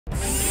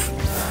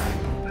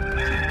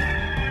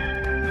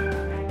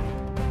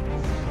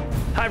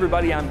Hi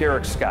everybody, I'm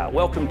Derek Scott.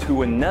 Welcome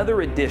to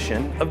another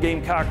edition of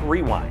Gamecock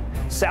Rewind.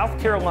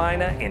 South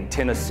Carolina and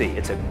Tennessee.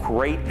 It's a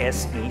great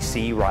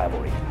SEC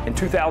rivalry. In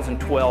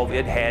 2012,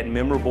 it had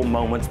memorable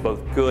moments, both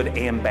good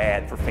and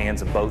bad, for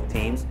fans of both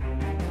teams.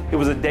 It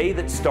was a day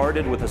that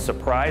started with a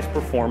surprise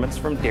performance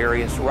from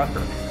Darius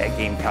Rucker at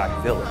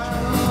Gamecock Village.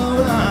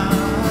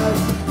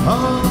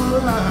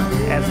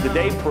 As the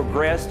day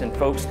progressed and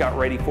folks got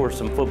ready for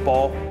some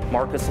football,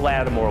 Marcus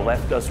Lattimore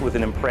left us with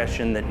an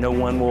impression that no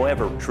one will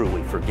ever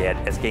truly forget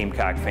as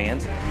Gamecock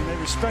fans. They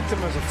respect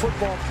him as a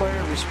football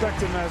player,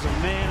 respect him as a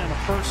man and a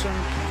person.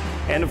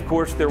 And of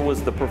course, there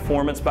was the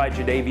performance by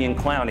Jadeveon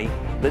Clowney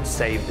that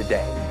saved the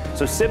day.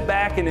 So sit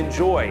back and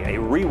enjoy a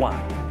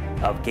rewind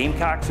of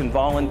Gamecocks and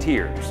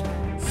Volunteers.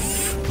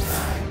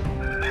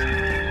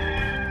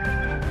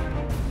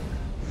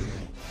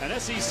 An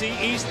SEC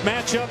East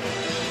matchup.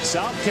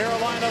 South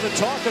Carolina, the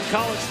talk of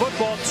college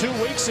football 2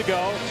 weeks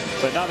ago,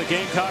 but now the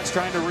Gamecocks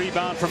trying to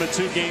rebound from a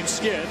two-game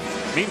skid.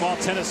 Meanwhile,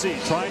 Tennessee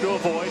trying to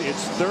avoid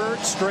its third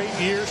straight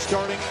year,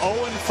 starting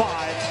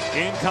 0-5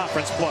 in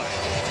conference play.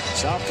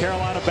 South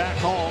Carolina back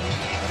home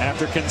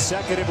after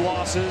consecutive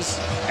losses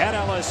at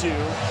LSU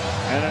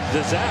and a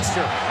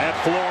disaster at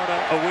Florida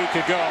a week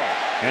ago.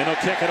 And they'll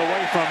kick it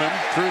away from him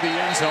through the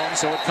end zone,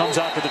 so it comes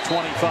out to the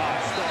 25.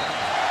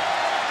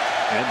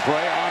 And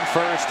Bray on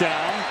first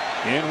down.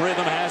 In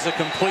rhythm, has a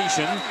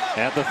completion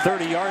at the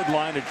 30-yard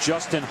line to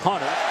Justin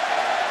Hunter.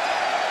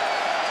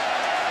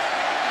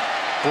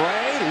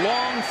 Bray,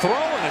 long throw,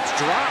 and it's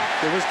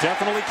dropped. It was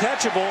definitely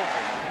catchable.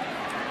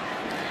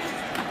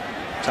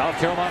 South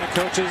Carolina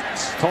coaches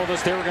told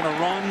us they were going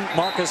to run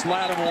Marcus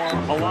Lattimore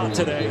a lot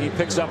today. He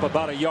picks up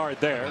about a yard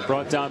there,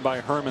 brought down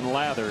by Herman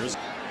Lathers.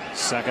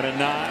 2nd and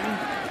 9,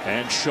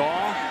 and Shaw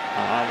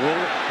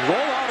will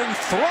roll out and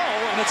throw,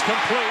 and it's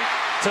complete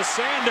to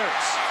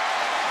Sanders.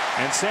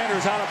 And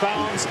Sanders out of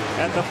bounds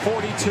at the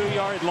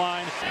 42-yard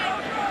line.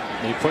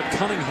 They put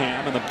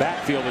Cunningham in the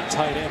backfield at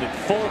tight end and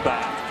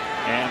fullback.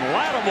 And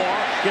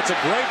Lattimore gets a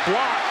great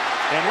block.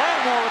 And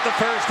Lattimore with the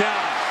first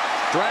down.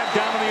 Dragged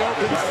down in the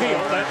open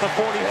field at the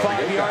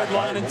 45-yard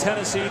line in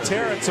Tennessee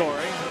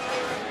territory.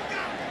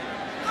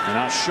 And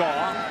now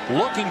Shaw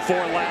looking for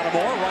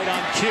Lattimore right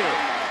on cue.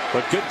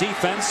 But good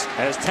defense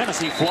as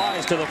Tennessee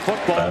flies to the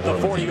football at the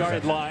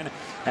 40-yard line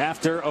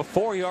after a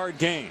 4-yard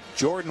gain.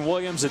 Jordan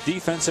Williams, a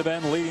defensive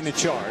end, leading the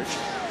charge.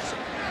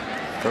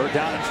 3rd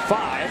down and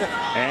 5,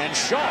 and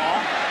Shaw.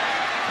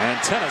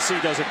 And Tennessee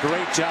does a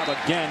great job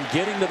again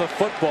getting to the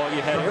football.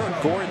 You had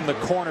Eric Gordon, the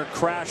corner,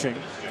 crashing.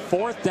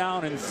 4th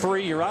down and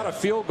 3. You're out of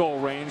field goal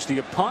range. Do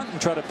you punt and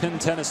try to pin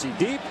Tennessee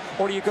deep,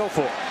 or do you go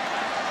for it?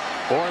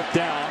 4th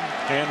down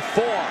and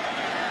 4.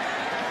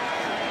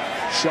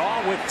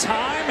 Shaw with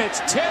time. It's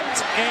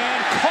tipped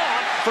and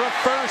caught for a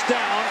first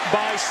down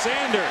by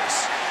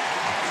Sanders.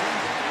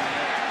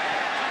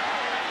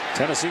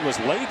 Tennessee was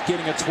late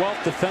getting a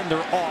 12th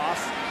defender off,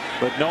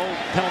 but no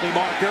penalty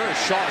marker as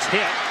Shaw's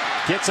hit.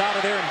 Gets out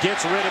of there and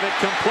gets rid of it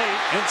complete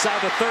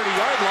inside the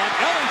 30-yard line.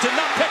 Ellington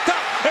not picked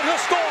up, and he'll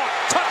score.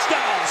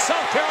 Touchdown,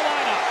 South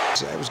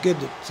Carolina. It was good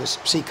to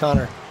see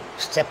Connor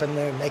step in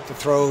there and make the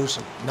throws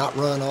and not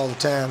run all the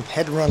time.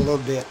 Had to run a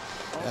little bit,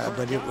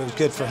 but it was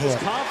good for him.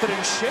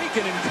 Confidence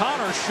shaken in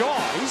Connor Shaw.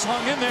 He's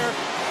hung in there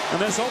in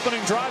this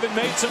opening drive and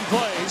made some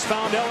plays.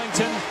 Found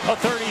Ellington a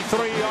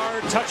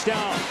 33-yard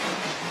touchdown.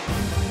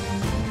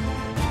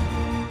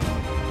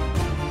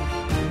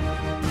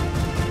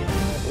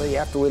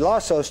 After we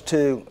lost those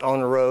two on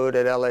the road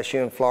at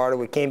LSU and Florida,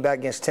 we came back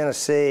against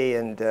Tennessee,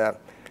 and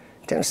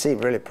Tennessee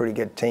really a pretty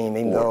good team,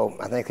 even though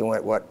I think they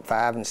went, what,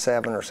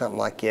 5-7 or something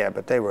like that,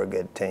 but they were a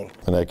good team.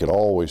 And they could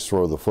always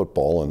throw the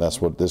football, and that's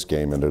what this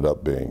game ended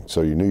up being.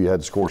 So you knew you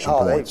had to score some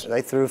points.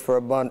 They threw for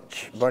a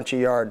bunch of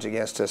yards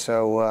against us,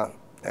 so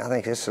I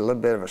think this is a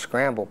little bit of a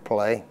scramble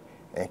play.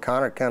 And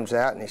Connor comes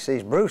out and he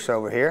sees Bruce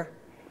over here,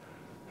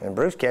 and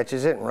Bruce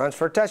catches it and runs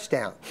for a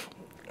touchdown.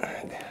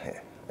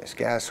 This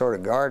guy's sort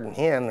of guarding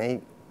him. He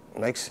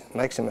makes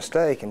a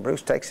mistake, and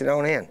Bruce takes it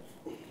on in.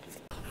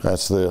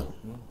 That's the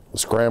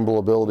scramble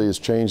ability has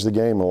changed the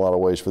game in a lot of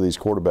ways for these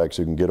quarterbacks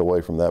who can get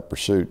away from that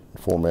pursuit.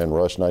 4-man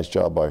rush, nice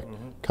job by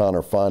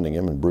Connor finding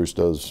him, and Bruce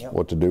does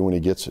what to do when he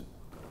gets it.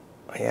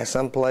 Yeah,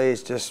 some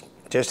plays just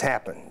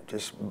happen.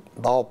 Just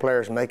ball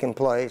players making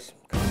plays.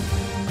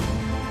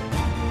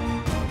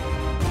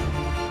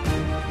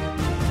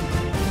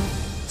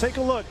 Take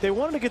a look. They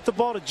wanted to get the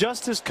ball to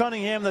Justice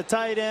Cunningham, the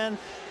tight end,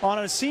 on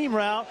a seam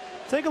route.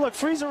 Take a look.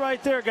 Freeze it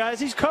right there, guys.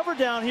 He's covered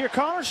down here.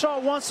 Connor Shaw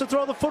wants to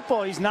throw the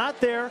football. He's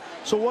not there.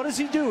 So what does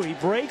he do? He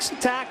breaks the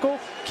tackle,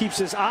 keeps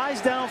his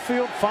eyes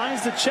downfield,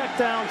 finds the check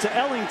down to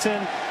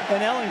Ellington,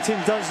 and Ellington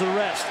does the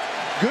rest.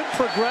 Good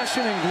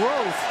progression and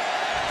growth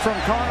from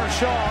Connor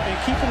Shaw and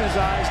keeping his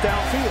eyes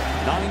downfield.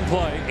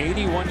 9-play,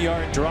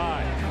 81-yard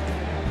drive.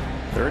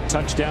 3rd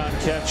touchdown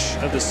catch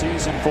of the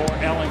season for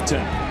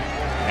Ellington.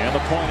 And the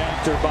point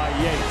after by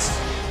Yates.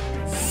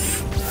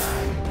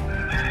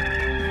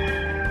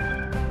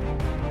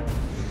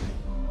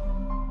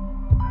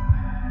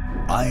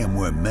 I am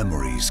where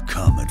memories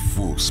come at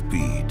full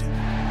speed.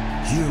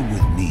 Here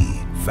with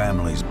me,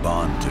 families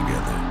bond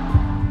together,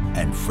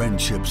 and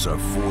friendships are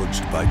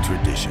forged by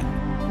tradition.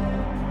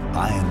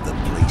 I am the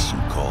place you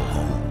call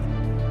home.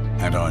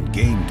 And on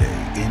game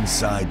day,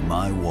 inside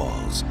my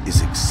walls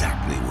is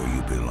exactly where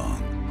you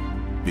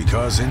belong.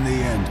 Because in the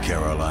end,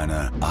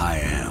 Carolina, I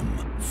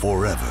am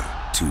forever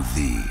to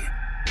thee.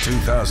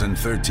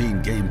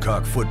 2013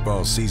 Gamecock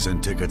football season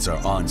tickets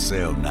are on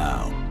sale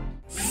now.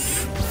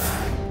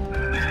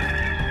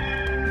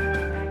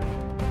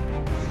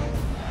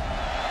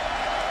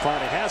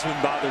 Finally has been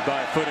bothered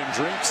by a foot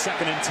injury.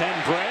 2nd and 10,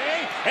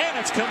 Bray, and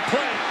it's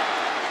complete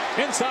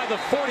inside the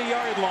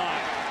 40-yard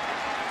line.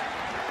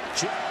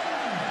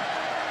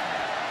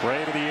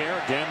 Bray to the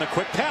air again. The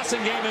quick passing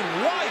game, and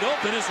wide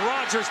open is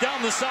Rodgers down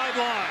the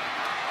sideline.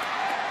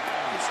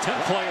 It's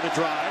 10th play of the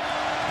drive,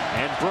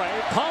 and Bray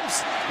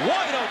pumps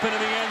wide open in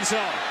the end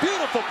zone.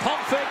 Beautiful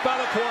pump fake by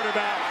the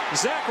quarterback.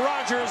 Zach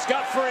Rodgers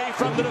got free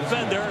from the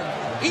defender.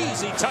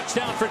 Easy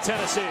touchdown for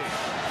Tennessee.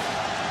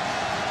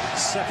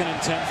 2nd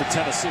and 10 for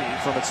Tennessee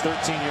from its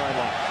 13-yard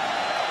line.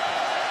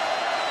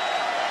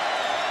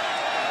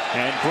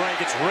 And Bray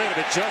gets rid of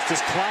it just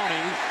as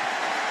Clowney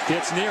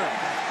gets near him.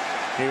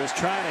 He was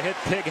trying to hit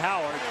Pig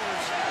Howard.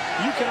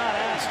 You cannot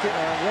ask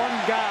one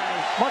guy,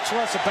 much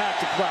less a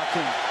back, to block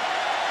him.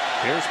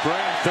 Here's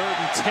Bray on 3rd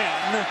and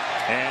 10.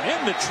 And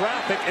in the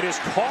traffic, it is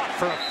caught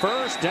for a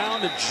first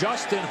down to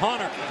Justin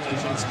Hunter.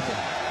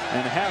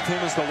 And have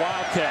him as the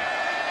Wildcat.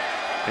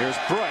 Here's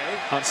Bray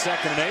on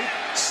 2nd and 8.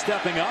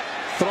 Stepping up,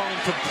 throwing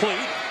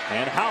complete.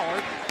 And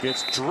Howard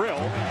gets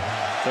drilled.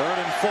 3rd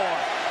and 4.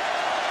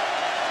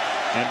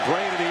 And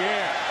Bray to the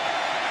air.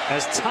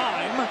 As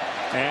time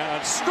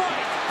and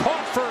strike.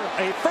 Caught for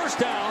a first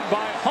down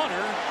by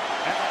Hunter.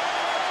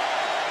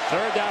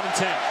 3rd down and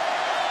 10.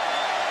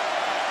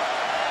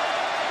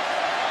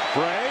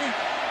 Bray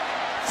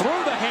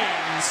through the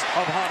hands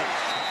of Hunter.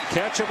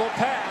 Catchable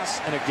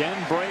pass, and again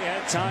Bray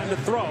had time to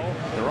throw.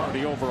 They're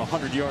already over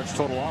 100 yards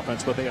total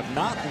offense, but they have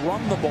not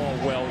run the ball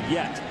well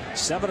yet.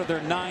 7 of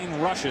their 9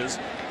 rushes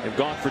have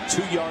gone for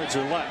 2 yards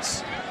or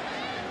less.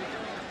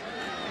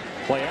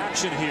 Play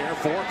action here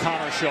for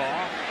Connor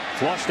Shaw.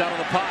 Flushed out of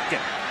the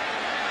pocket.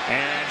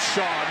 And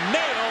Shaw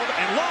nailed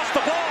and lost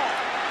the ball.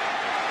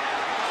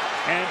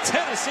 And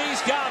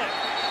Tennessee's got it.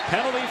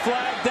 Penalty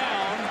flag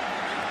down.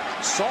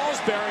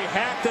 Salisbury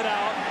hacked it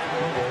out.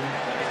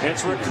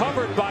 It's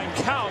recovered by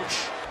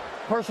Couch.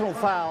 Personal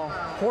foul,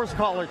 horse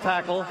collar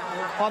tackle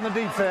on the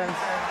defense.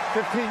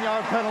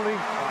 15-yard penalty,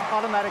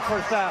 automatic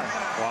first down.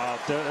 Wow,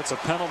 that's a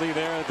penalty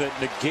there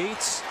that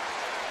negates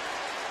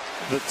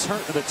the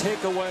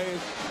takeaway.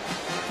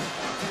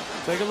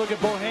 Take a look at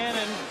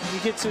Bohannon. He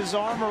gets his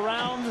arm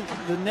around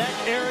the neck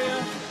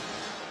area.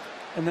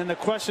 And then the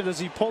question, does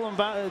he pull him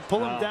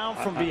down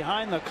from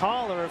behind the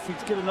collar? If we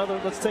get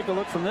another, let's take a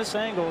look from this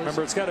angle.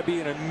 Remember, it's got to be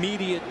an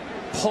immediate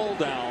pull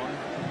down.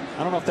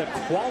 I don't know if that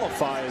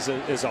qualifies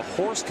as a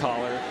horse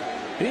collar.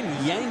 He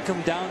didn't yank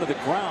him down to the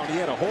ground. He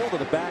had a hold of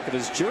the back of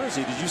his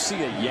jersey. Did you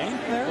see a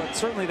yank there? But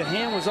certainly the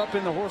hand was up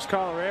in the horse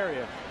collar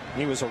area.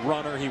 He was a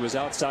runner. He was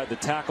outside the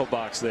tackle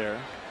box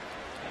there.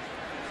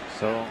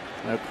 So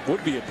that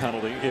would be a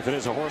penalty if it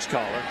is a horse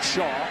collar.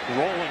 Shaw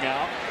rolling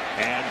out,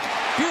 and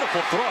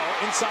beautiful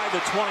throw inside the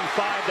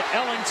 25 to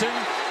Ellington.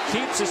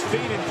 Keeps his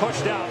feet and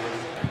pushed out.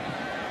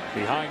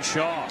 Behind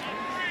Shaw.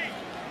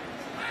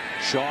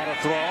 Shaw to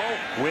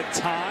throw with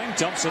time.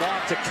 Dumps it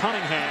off to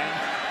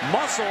Cunningham.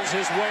 Muscles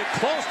his way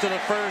close to the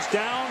first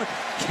down.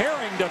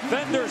 Carrying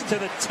defenders to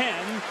the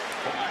 10.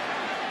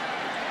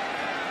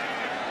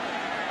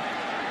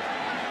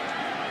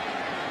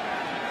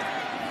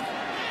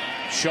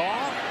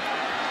 Shaw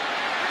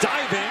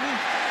diving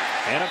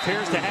and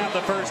appears to have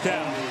the first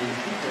down.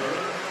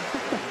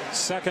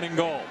 2nd and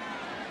goal.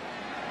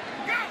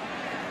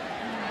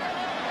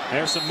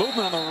 There's some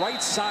movement on the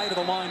right side of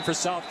the line for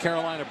South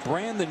Carolina.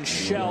 Brandon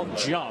Shell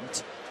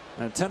jumped,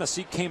 and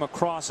Tennessee came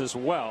across as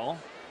well.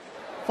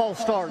 False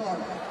start,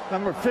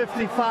 number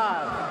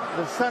 55,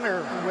 the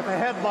center with a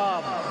head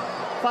bob.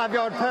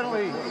 5-yard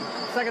penalty,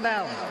 2nd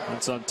down.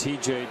 That's on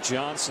T.J.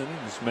 Johnson,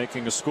 who's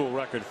making a school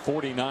record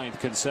 49th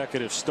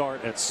consecutive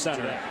start at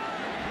center.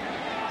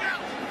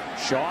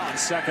 Shaw on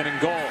 2nd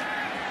and goal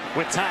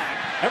with time.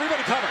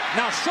 Everybody covered.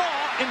 Now Shaw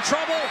in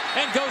trouble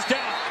and goes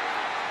down.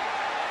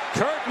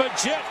 Kurt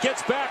Majette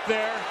gets back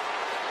there.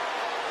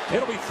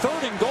 It'll be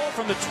 3rd and goal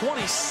from the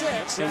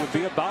 26. It would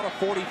be about a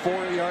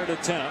 44-yard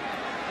attempt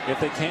if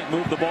they can't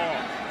move the ball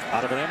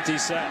out of an empty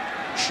set.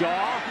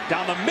 Shaw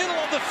down the middle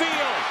of the field.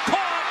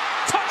 Caught.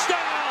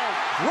 Touchdown.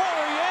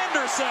 Rory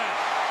Anderson.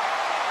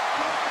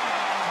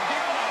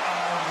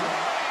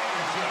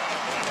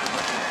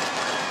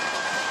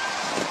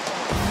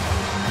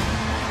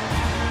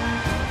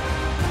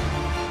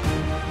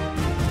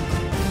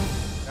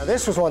 Now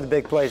this was one of the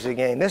big plays of the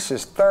game. This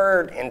is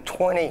 3rd and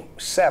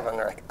 27,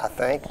 I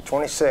think,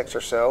 26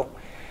 or so.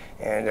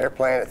 And they're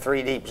playing a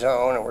 3 deep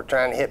zone, and we're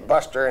trying to hit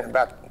Buster in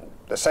about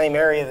the same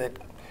area that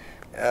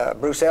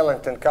Bruce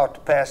Ellington caught the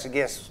pass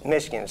against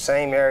Michigan,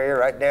 same area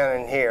right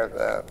down in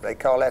here. They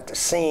call that the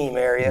seam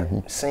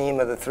area, seam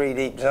of the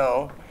 3-deep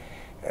zone.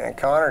 And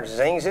Connor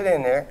zings it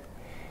in there.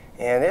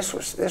 And this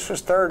was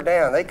 3rd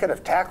down. They could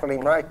have tackled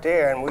him right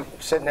there, and we're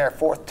sitting there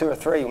 4th, 2 or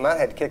 3. We might have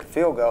had to kick a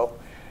field goal.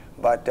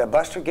 But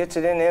Buster gets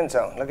it in the end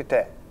zone. Look at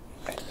that.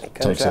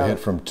 Takes a hit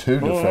from 2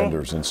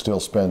 defenders and still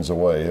spins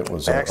away. It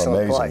was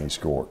amazing play. He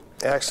scored.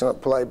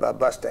 Excellent play by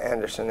Buster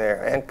Anderson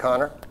there, and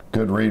Connor.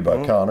 Good read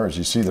by Connor. As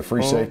you see the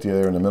free safety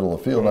there in the middle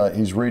of the field. Now,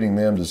 he's reading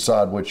them to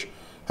decide which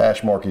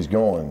hash mark he's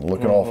going.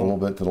 Looking off a little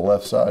bit to the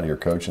left side here,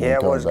 Coach. And yeah,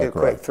 then it was a back good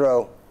right. quick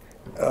throw.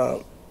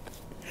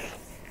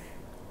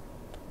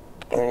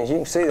 And as you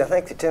can see, I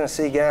think the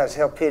Tennessee guys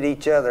helped hit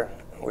each other,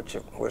 which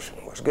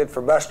was good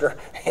for Buster,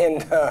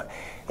 and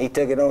he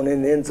took it on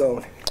in the end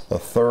zone. A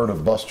third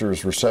of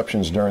Buster's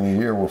receptions during the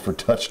year were for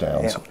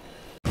touchdowns. Yeah.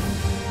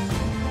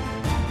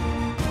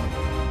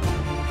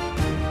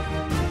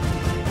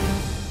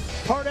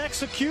 Part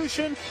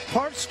execution,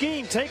 part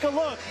scheme. Take a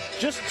look.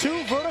 Just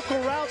 2 vertical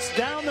routes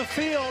down the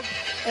field,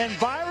 and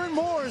Byron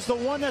Moore is the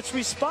one that's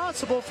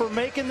responsible for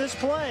making this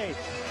play.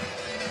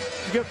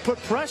 You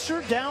put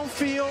pressure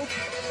downfield.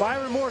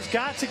 Byron Moore's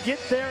got to get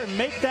there and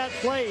make that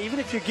play. Even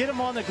if you get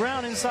him on the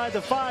ground inside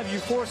the 5, you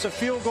force a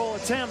field goal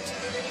attempt.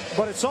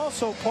 But it's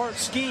also part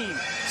scheme.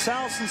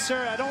 Sal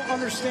Sinceri, I don't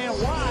understand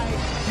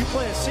why you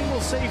play a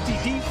single safety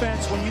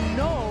defense when you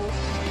know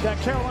that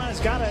Carolina's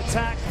got to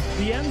attack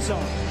the end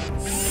zone.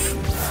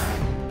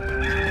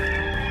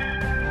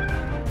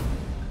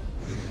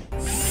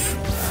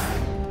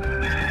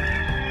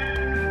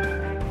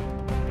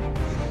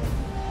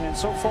 And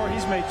so far,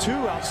 he's made 2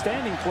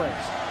 outstanding plays.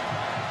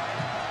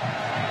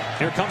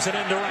 Here comes an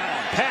end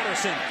around.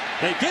 Patterson.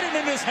 They get it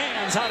in his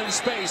hands out in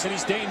space, and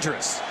he's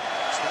dangerous.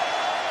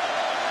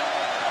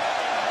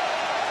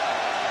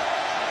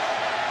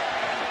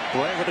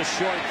 Bray with a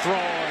short throw.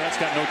 That's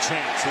got no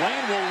chance.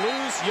 Lane will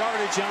lose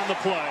yardage on the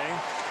play.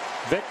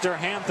 Victor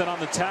Hampton on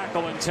the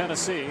tackle, in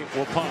Tennessee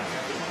will punt.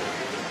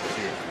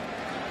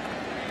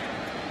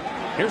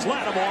 Here's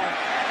Lattimore.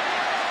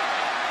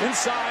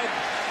 Inside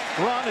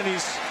run, and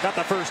he's got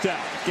the first down.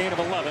 Gain of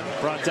 11,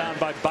 brought down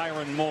by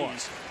Byron Moore.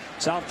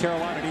 South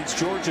Carolina needs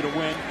Georgia to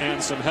win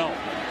and some help.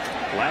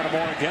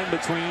 Lattimore again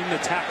between the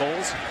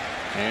tackles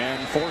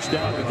and forced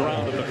down the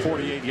ground at the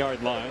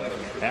 48-yard line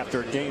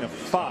after a gain of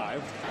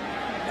 5.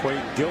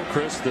 Quade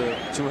Gilchrist, the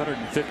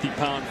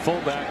 250-pound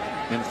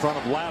fullback, in front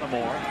of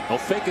Lattimore. He'll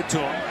fake it to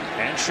him,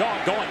 and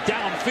Shaw going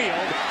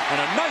downfield, and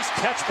a nice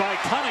catch by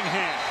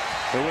Cunningham.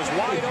 It was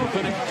wide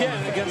open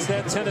again against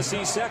that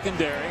Tennessee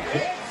secondary.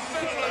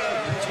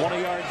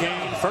 20-yard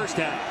gain, first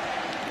down.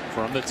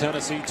 From the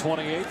Tennessee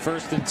 28,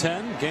 1st and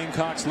 10.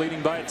 Gamecocks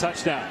leading by a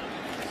touchdown.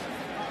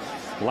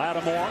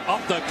 Lattimore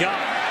up the gut.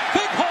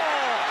 Big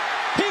hole!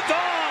 He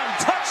gone!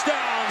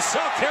 Touchdown,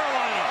 South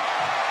Carolina!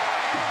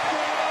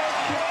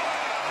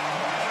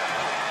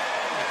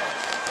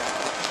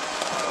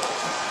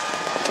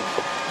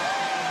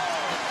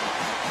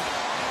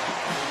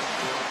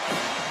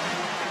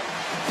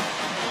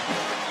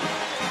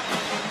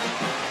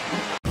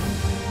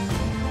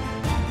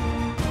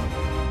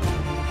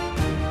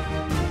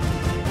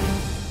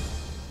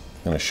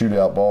 In a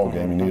shootout ball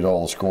game, you need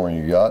all the scoring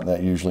you got, and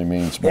that usually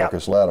means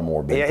Marcus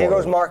Lattimore. Yeah, here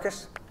goes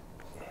Marcus.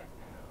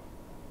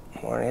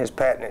 One of his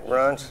patented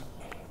runs.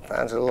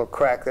 Finds a little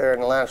crack there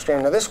in the line of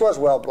stream. Now, this was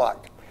well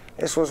blocked.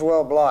 This was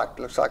well blocked.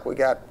 Looks like we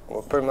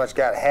pretty much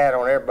got a hat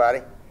on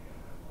everybody.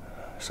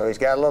 So he's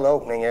got a little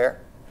opening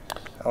there.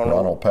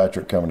 Ronald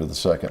Patrick coming to the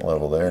second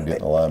level there and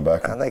getting the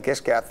linebacker. I think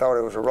this guy thought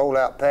it was a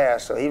rollout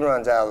pass, so he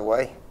runs out of the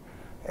way.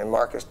 And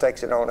Marcus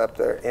takes it on up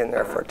there, in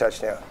there for a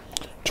touchdown.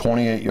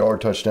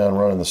 28-yard touchdown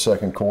run in the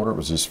second quarter. It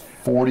was his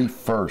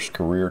 41st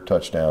career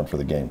touchdown for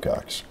the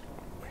Gamecocks.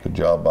 Good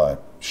job by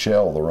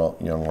Shell,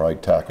 the young right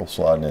tackle,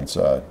 sliding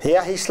inside.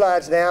 Yeah, he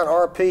slides down.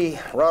 RP,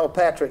 Ronald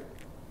Patrick,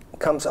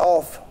 comes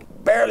off,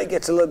 barely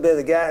gets a little bit of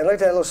the guy. And look at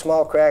that little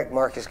small crack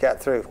Marcus got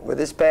through with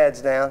his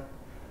pads down.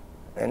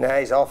 And now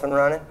he's off and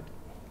running.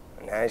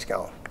 And now he's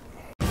gone.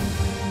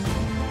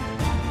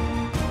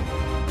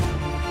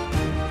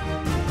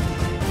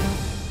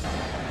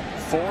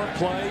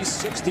 Four-play,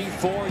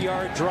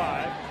 64-yard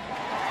drive.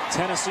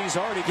 Tennessee's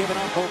already given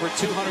up over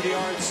 200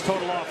 yards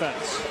total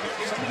offense.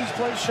 Some of these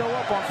plays show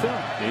up on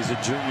film. He's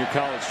a junior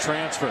college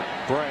transfer.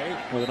 Bray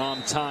with an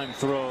on-time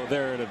throw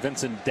there to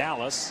Vincent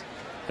Dallas.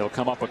 He'll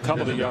come up a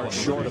couple of yards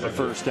short of the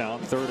first down,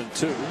 3rd and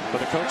 2. But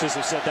the coaches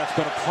have said that's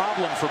been a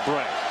problem for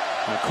Bray.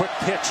 And a quick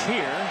pitch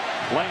here.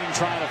 Lane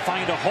trying to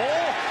find a hole,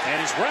 and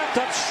he's wrapped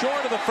up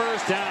short of the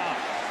first down.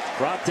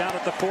 Brought down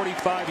at the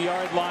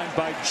 45-yard line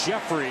by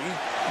Jeffrey.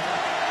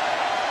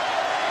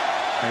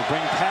 They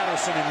bring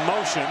Patterson in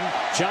motion.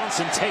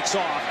 Johnson takes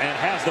off and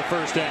has the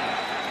first down.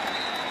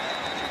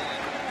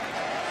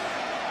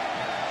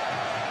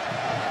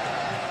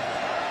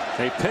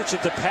 They pitch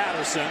it to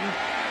Patterson,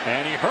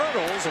 and he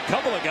hurdles a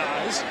couple of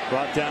guys.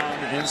 Brought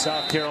down in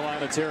South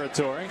Carolina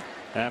territory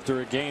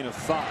after a gain of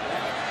 5.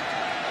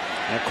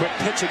 And a quick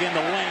pitch again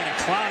to Lane, and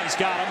Klein's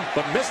got him,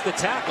 but missed the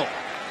tackle.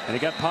 And he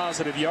got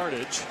positive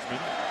yardage.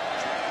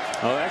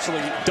 Oh, actually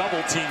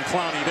double team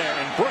Clowney there,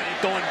 and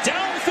Brake going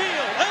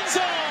downfield, end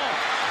zone.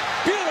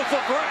 Beautiful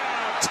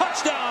grab,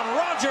 touchdown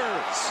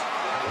Rodgers.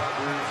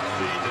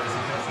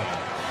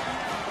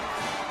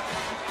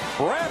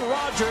 Brad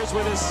Rodgers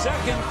with his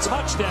second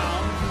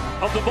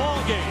touchdown of the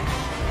ball game.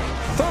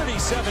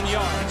 37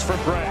 yards for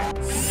Brad.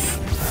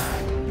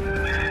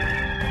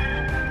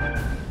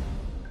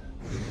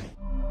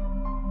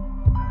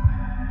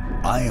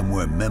 I am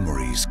where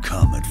memories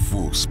come at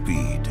full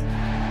speed.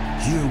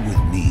 Here with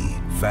me,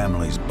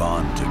 families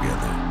bond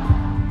together,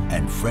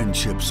 and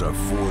friendships are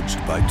forged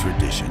by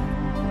tradition.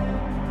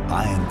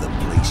 I am the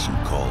place you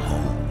call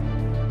home.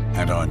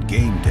 And on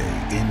game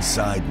day,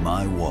 inside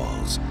my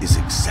walls is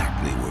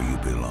exactly where you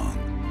belong.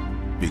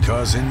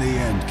 Because in the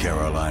end,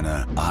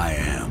 Carolina, I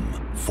am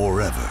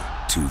forever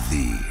to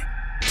thee.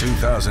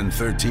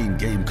 2013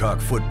 Gamecock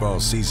football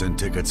season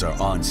tickets are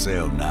on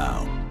sale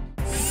now.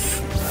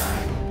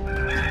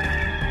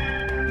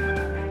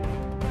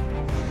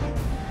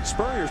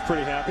 Spurrier's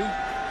pretty happy.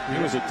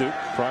 He was at Duke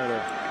prior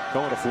to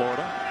going to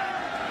Florida.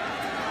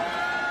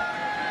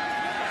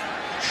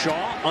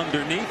 Shaw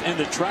underneath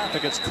into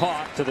traffic. It's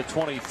caught to the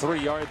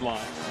 23-yard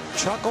line.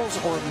 Chuckles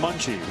or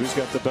Munchie? Who's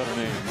got the better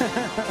name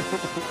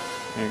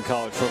in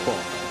college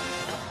football?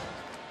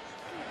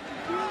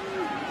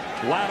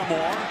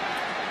 Lattimore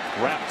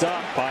wrapped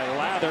up by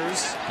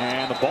Lathers,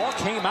 and the ball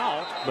came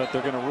out, but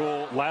they're going to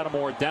rule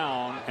Lattimore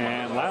down,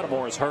 and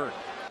Lattimore is hurt.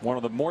 One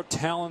of the more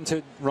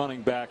talented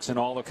running backs in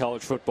all of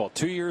college football.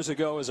 2 years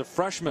ago as a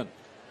freshman,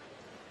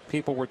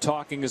 people were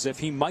talking as if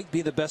he might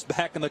be the best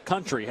back in the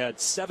country. Had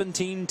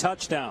 17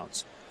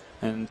 touchdowns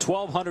and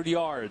 1,200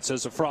 yards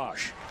as a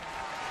frosh.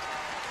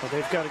 Well,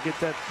 they've got to get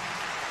that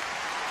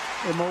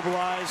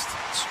immobilized,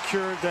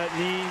 secured that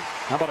knee.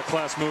 How about a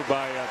class move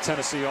by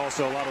Tennessee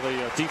also? A lot of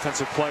the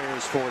defensive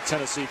players for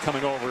Tennessee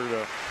coming over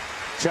to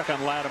check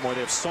on Lattimore.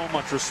 They have so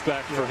much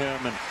respect for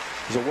him, and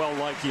he's a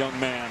well-liked young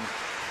man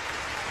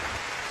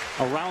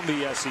around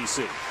the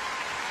SEC.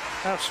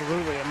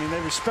 Absolutely. I mean,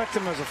 they respect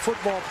him as a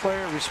football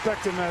player,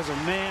 respect him as a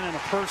man and a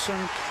person.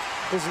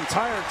 His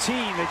entire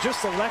team, they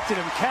just elected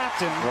him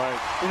captain. Right.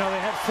 You know, they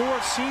had 4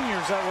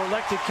 seniors that were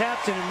elected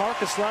captain, and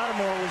Marcus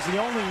Lattimore was the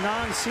only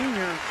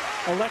non-senior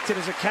elected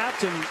as a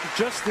captain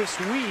just this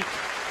week.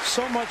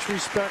 So much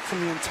respect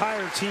from the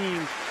entire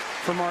team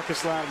for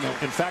Marcus Lattimore.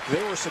 In fact,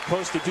 they were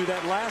supposed to do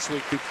that last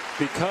week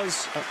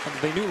because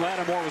they knew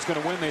Lattimore was going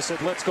to win. They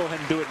said, let's go ahead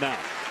and do it now.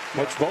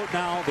 Let's vote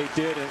now. They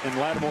did, and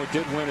Lattimore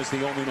did win as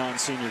the only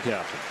non-senior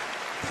captain.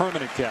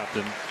 Permanent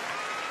captain.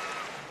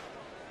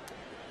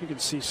 You can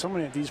see so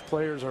many of these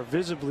players are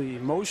visibly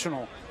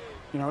emotional.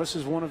 You know, this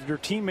is one of your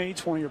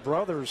teammates, one of your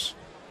brothers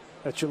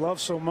that you love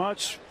so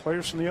much.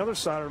 Players from the other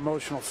side are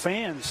emotional.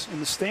 Fans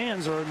in the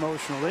stands are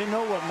emotional. They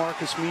know what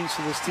Marcus means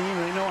to this team.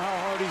 They know how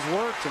hard he's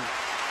worked. And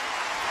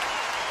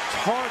it's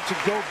hard to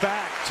go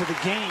back to the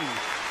game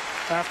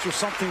after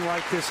something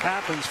like this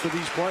happens for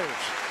these players.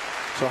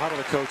 So how do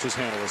the coaches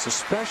handle this,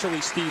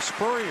 especially Steve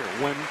Spurrier,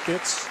 when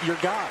it's your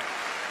guy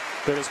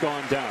that has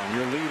gone down,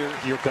 your leader,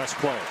 your best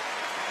player?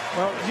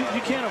 Well,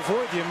 you can't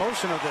avoid the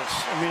emotion of this.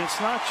 I mean,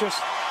 it's not just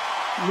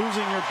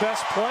losing your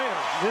best player.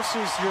 This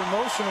is your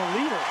emotional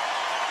leader,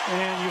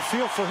 and you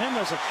feel for him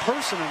as a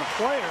person and a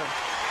player.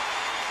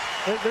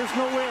 There's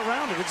no way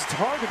around it. It's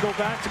hard to go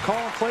back to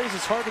calling plays.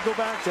 It's hard to go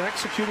back to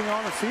executing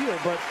on the field,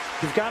 but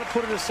you've got to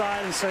put it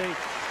aside and say,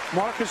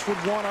 Marcus would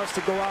want us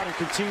to go out and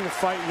continue to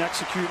fight and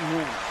execute and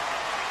win.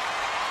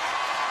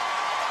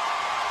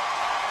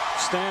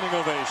 Standing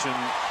ovation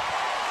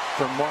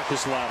for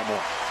Marcus Lattimore.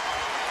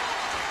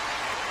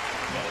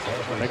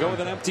 They go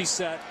with an empty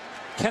set.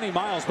 Kenny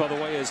Miles, by the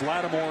way, is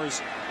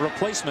Lattimore's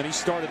replacement. He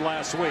started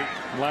last week.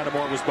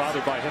 Lattimore was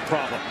bothered by a hip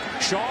problem.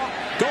 Shaw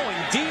going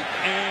deep,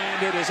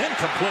 and it is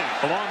incomplete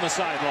along the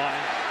sideline.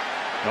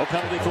 No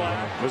penalty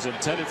flag. Was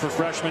intended for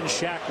freshman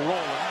Shaq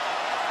Rowland.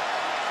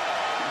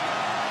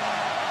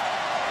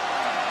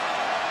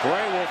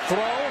 Bray will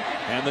throw,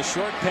 and the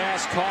short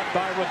pass caught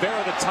by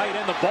Rivera, the tight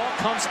end. The ball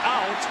comes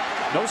out.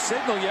 No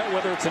signal yet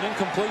whether it's an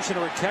incompletion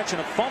or a catch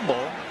and a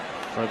fumble.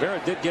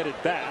 Rivera did get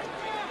it back,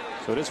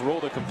 so it is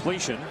ruled a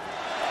completion.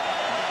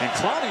 And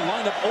Clowney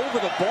lined up over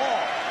the ball.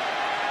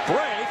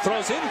 Bray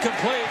throws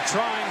incomplete,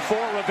 trying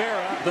for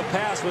Rivera. The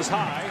pass was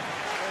high.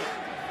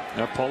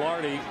 Now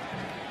Polardi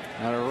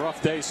had a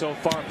rough day so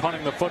far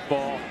punting the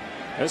football.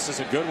 This is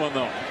a good one,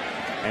 though.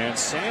 And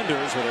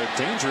Sanders with a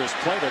dangerous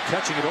play. They're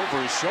catching it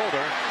over his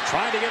shoulder,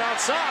 trying to get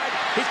outside.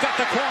 He's got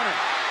the corner.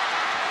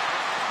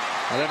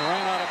 And then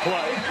ran out of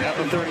play at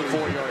the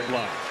 34-yard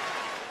line.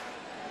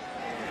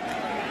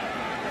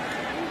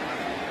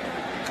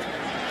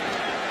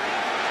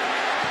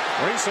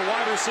 Reese, a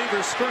wide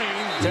receiver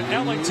screen to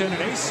Ellington,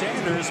 and Ace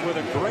Sanders with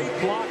a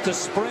great block to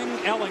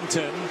spring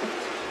Ellington.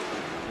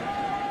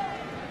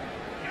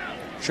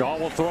 Shaw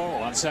will throw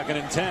on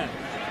 2nd and 10.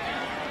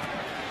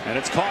 And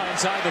it's caught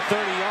inside the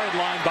 30-yard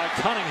line by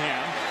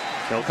Cunningham.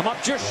 They'll come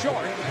up just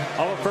short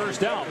of a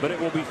first down, but it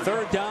will be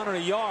 3rd down and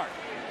a yard.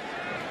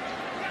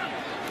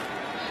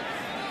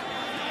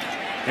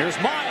 Here's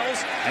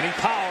Miles, and he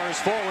powers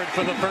forward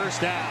for the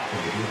first down.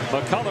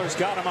 McCullers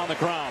got him on the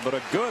ground, but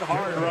a good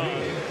hard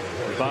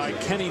run by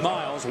Kenny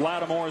Miles,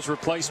 Lattimore's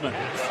replacement.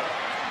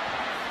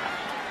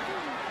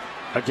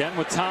 Again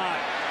with time.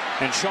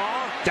 And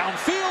Shaw,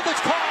 downfield,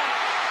 it's caught.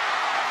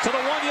 To the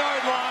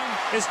 1-yard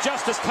line is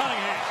Justice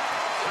Cunningham.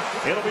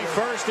 It'll be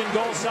first and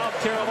goal, South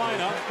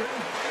Carolina.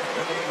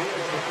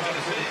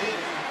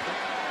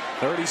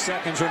 30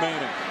 seconds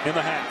remaining in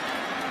the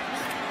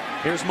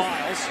half. Here's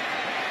Miles,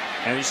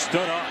 and he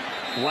stood up.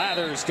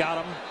 Lathers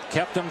got him,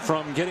 kept him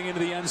from getting into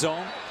the end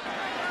zone.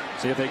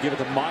 See if they give it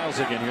to Miles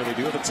again here. They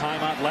do have a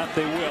timeout left.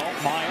 They will.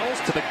 Miles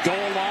to the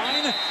goal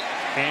line,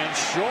 and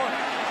short.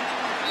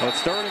 So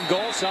it's third and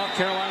goal. South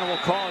Carolina will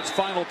call its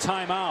final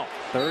timeout.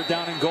 Third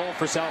down and goal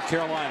for South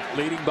Carolina,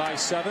 leading by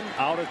 7,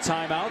 out of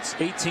timeouts.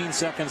 18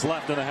 seconds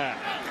left in the half.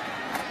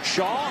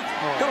 Shaw,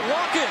 gonna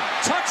walk in,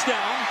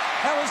 touchdown.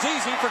 That was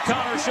easy for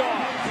Connor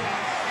Shaw.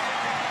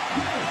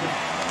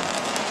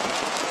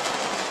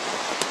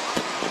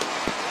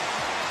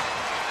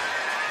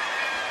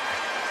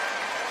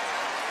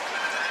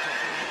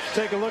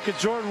 Take a look at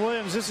Jordan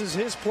Williams. This is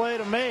his play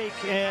to make,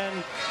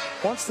 and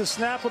once the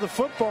snap of the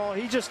football,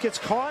 he just gets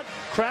caught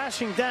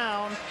crashing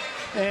down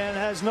and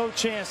has no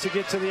chance to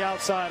get to the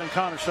outside, and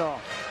Connor Shaw.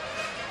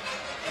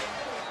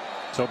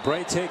 So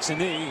Bray takes a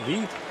knee.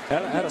 He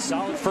had a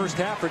solid first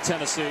half for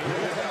Tennessee.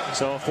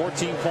 So a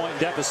 14-point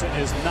deficit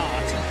is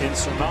not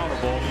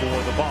insurmountable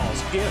for the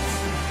Vols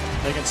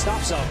if they can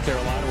stop South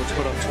Carolina, which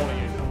put up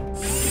 28.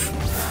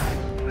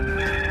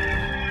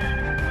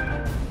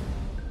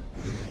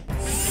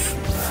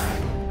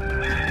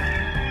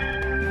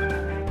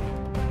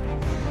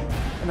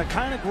 And the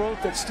kind of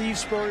growth that Steve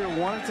Spurrier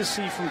wanted to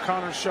see from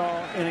Connor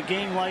Shaw in a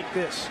game like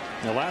this.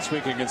 Now, last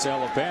week against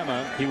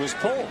Alabama, he was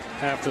pulled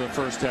after the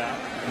first half.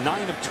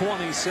 9 of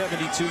 20,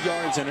 72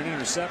 yards and an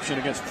interception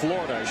against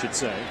Florida, I should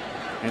say,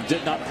 and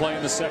did not play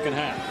in the second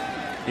half.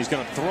 He's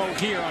going to throw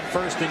here on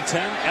 1st and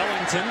 10.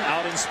 Ellington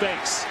out in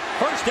space.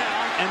 First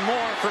down and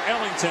more for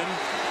Ellington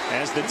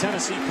as the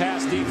Tennessee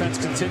pass defense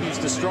continues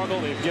to struggle.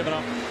 They've given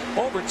up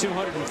over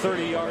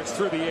 230 yards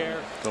through the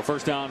air. So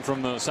first down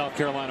from the South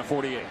Carolina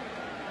 48.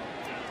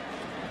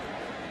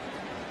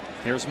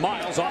 Here's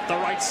Miles off the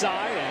right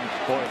side,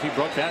 and boy, if he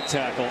broke that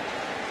tackle,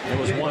 it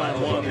was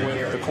one-on-one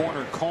with the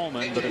corner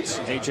Coleman, but it's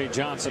A.J.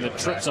 Johnson that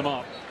trips him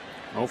up.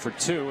 0 for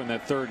 2 in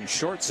that 3rd and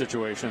short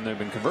situation. They've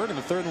been converting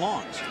to 3rd and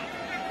longs.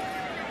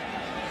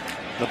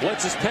 The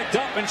blitz is picked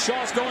up, and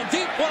Shaw's going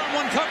deep.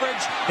 One-on-one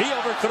coverage. He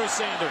overthrew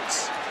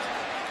Sanders.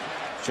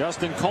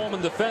 Justin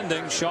Coleman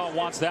defending. Shaw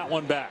wants that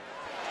one back.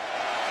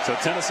 So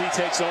Tennessee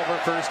takes over,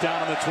 first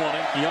down on the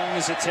 20. Young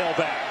is a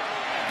tailback.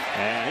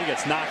 And he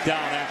gets knocked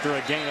down after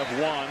a gain of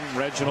 1.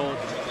 Reginald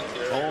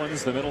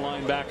Owens, the middle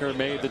linebacker,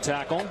 made the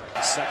tackle.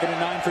 2nd and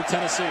 9 for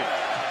Tennessee.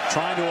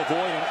 Trying to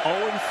avoid an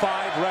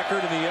 0-5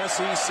 record in the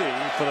SEC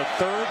for the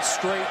 3rd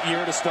straight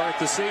year to start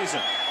the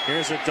season.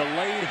 Here's a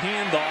delayed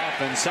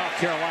handoff, and South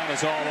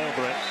Carolina's all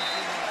over it.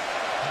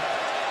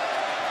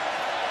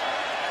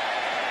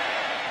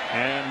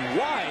 And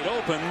wide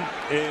open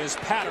is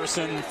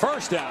Patterson.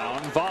 First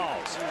down,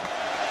 Vols.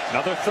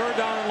 Another 3rd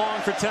down and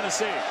long for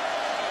Tennessee.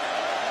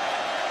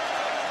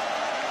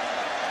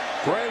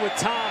 Bray with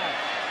time,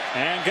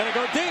 and gonna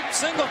go deep,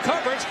 single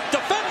coverage,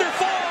 defender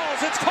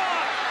falls, it's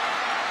caught!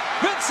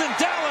 Vincent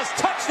Dallas,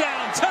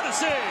 touchdown,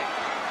 Tennessee!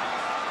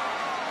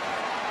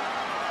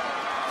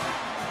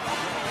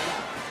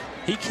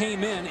 He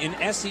came in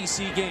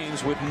SEC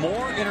games with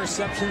more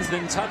interceptions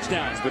than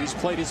touchdowns, but he's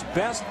played his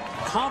best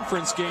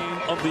conference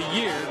game of the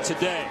year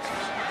today.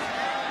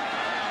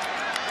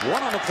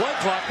 1 on the play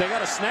clock, they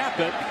gotta snap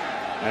it,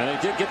 and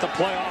they did get the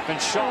play off,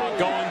 and Shaw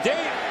going deep,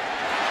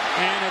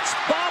 and it's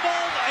bobbled.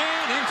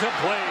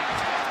 Incomplete.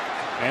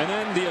 And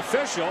then the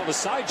official, the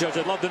side judge,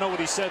 I'd love to know what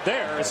he said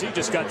there, as he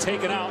just got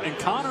taken out. And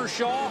Connor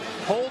Shaw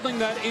holding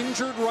that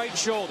injured right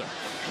shoulder.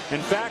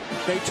 In fact,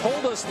 they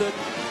told us that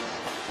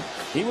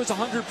he was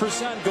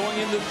 100% going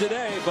into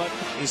today, but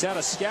he's had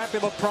a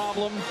scapula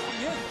problem.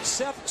 Yeah.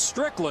 Seth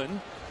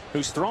Strickland,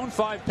 who's thrown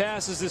 5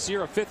 passes this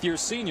year, a 5th-year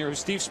senior, who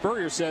Steve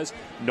Spurrier says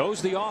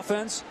knows the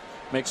offense,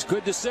 makes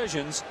good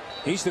decisions.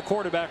 He's the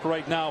quarterback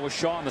right now with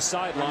Shaw on the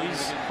sideline.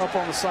 He's up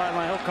on the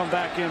sideline. He'll come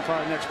back in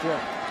probably next play.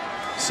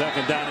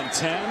 2nd down and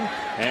 10.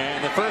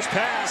 And the first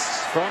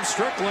pass from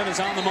Strickland is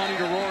on the money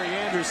to Rory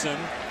Anderson.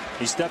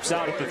 He steps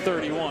out at the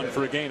 31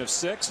 for a gain of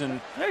 6. And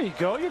there you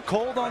go. You're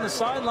cold on the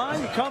sideline.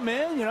 You come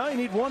in, you know, you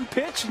need 1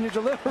 pitch and you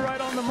deliver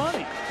right on the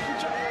money.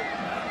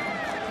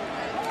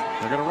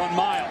 They're going to run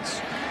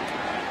Miles.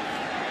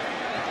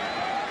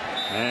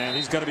 And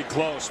he's going to be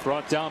close.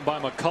 Brought down by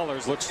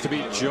McCullers. Looks to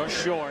be just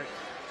short.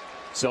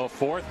 So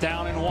 4th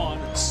down and 1.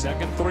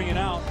 2nd 3 and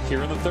out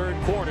here in the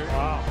 3rd quarter.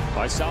 Wow.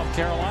 By South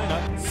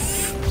Carolina.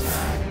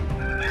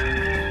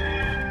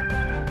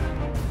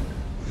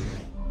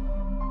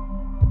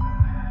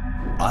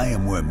 I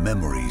am where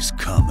memories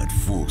come at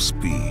full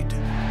speed.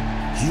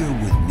 Here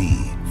with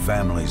me,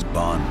 families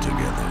bond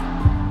together,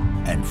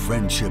 and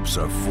friendships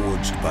are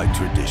forged by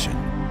tradition.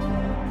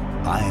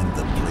 I am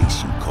the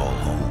place you call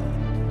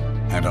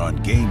home. And on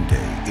game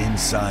day,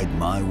 inside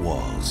my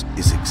walls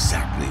is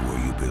exactly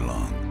where you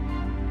belong.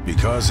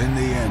 Because in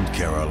the end,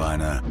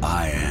 Carolina,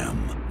 I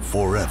am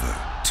forever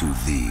to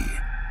thee.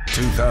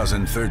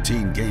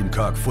 2013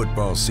 Gamecock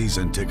football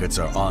season tickets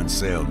are on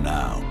sale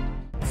now.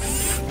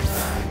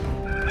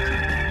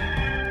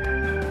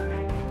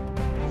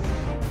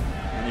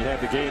 And you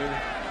have the Gator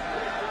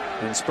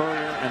and Spurrier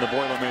and the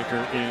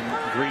Boilermaker in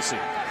Greasy.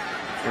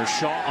 Here's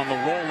Shaw on the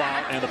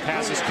rollout, and the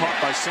pass is caught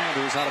by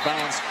Sanders out of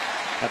bounds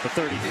at the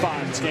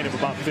 35. It's gain of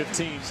about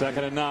 15.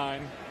 2nd and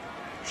 9.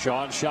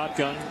 Shaw in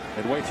shotgun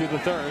midway through the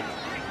 3rd.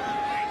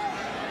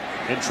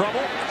 In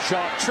trouble.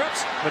 Shaw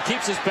trips but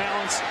keeps his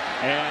balance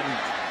and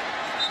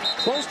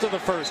close to the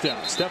first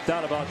down. Stepped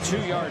out about 2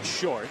 yards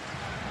short.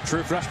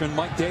 True freshman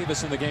Mike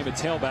Davis in the game at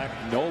tailback.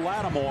 No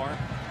Lattimore.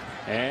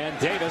 And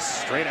Davis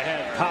straight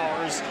ahead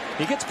powers.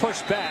 He gets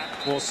pushed back.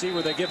 We'll see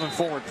where they give him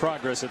forward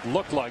progress. It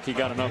looked like he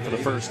got enough for the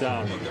first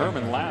down.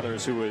 Herman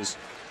Lathers, who has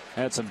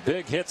had some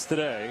big hits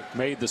today,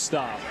 made the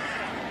stop.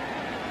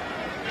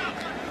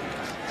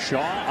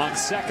 Shaw on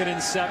 2nd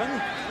and 7.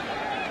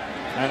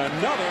 And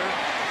another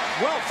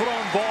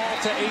well-thrown ball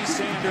to Ace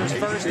Sanders.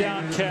 First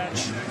down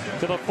catch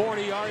to the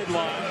 40-yard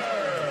line.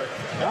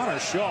 Connor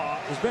Shaw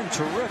has been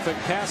terrific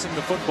passing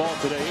the football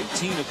today.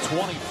 18 of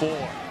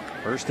 24.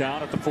 First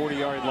down at the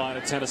 40-yard line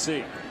of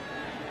Tennessee.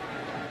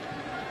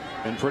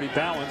 Been pretty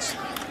balanced.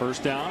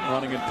 First down,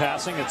 running and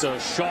passing. It's a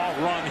Shaw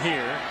run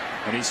here.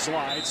 And he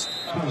slides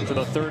to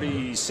the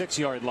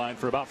 36-yard line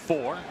for about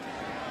 4.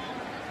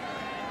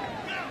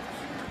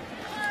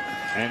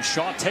 And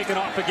Shaw taken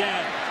off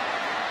again.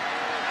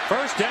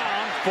 First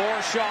down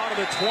for Shaw to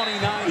the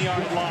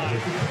 29-yard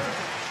line.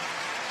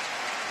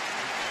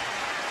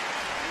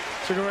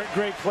 It's a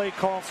great play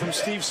call from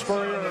Steve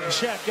Spurrier.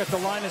 Check at the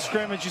line of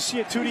scrimmage. You see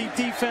a 2-deep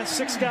defense,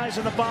 6 guys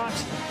in the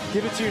box.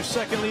 Give it to your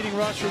second leading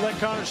rusher. Let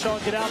Connor Shaw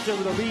get out there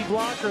with a lead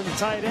blocker and the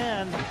tight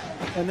end,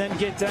 and then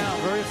get down.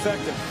 Very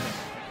effective.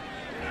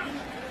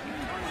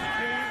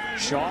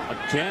 Shaw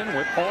again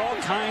with all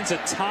kinds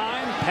of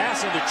time,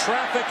 pass into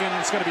traffic, and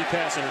it's going to be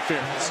pass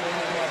interference.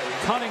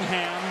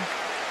 Cunningham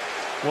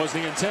was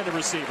the intended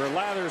receiver.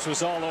 Lathers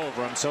was all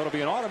over him, so it'll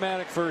be an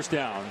automatic first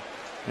down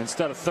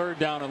instead of 3rd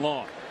down and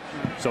long.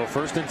 So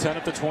 1st and 10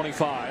 at the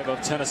 25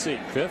 of Tennessee.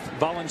 5th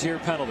volunteer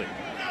penalty.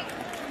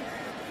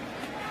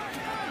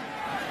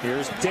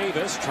 Here's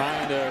Davis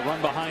trying to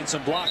run behind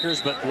some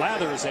blockers, but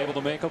Lathers is able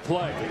to make a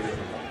play.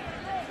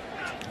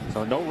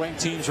 So no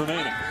ranked teams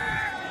remaining.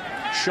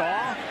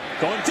 Shaw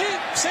going deep.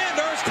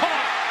 Sanders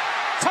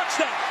caught.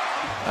 Touchdown.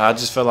 I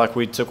just felt like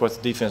we took what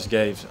the defense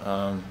gave.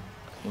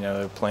 You know,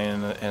 they're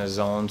playing in a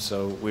zone,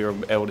 so we were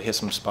able to hit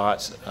some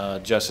spots.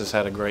 Justice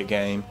had a great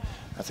game.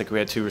 I think we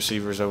had 2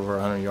 receivers over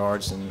 100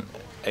 yards and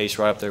Ace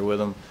right up there with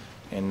them.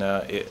 And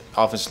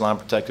offensive line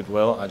protected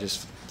well. I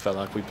just felt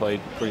like we played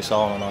pretty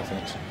solid on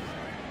offense.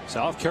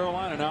 South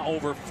Carolina now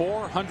over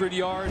 400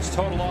 yards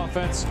total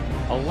offense.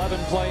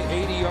 11-play,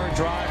 80-yard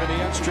drive, and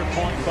the extra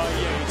point by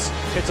Yates.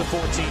 It's a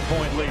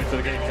 14-point lead for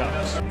the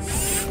Gamecocks.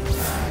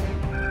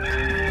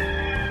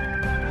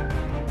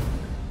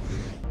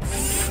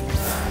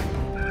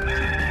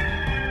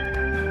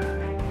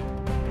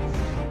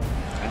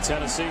 And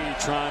Tennessee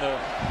trying to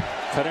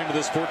cut into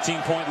this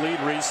 14-point lead,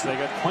 Reese. They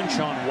got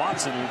Quinshon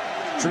Watson,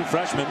 true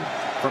freshman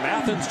from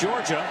Athens,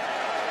 Georgia,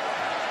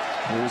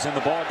 who's in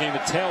the ball game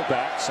at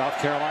tailback. South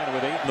Carolina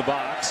with 8 in the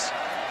box.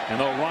 And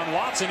they'll run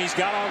Watson. He's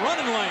got a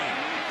running lane.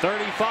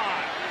 35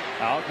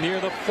 out near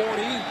the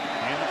 40.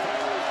 And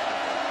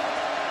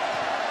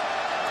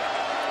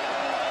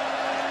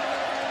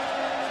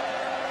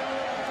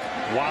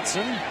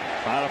Watson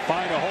trying to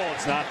find a hole.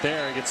 It's not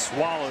there. He gets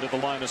swallowed at the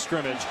line of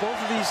scrimmage.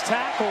 Both of these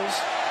tackles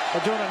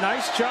are doing a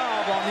nice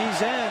job on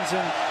these ends,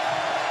 and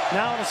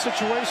now in a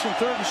situation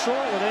 3rd and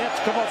short where they have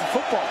to come off the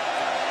football.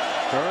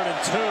 3rd and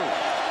 2.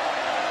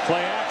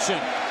 Play action.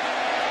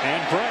 And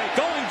Bray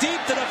going deep.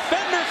 The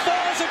defender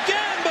falls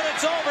again, but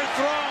it's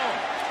overthrown.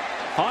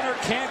 Hunter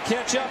can't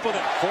catch up with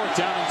it. 4th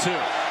down and 2.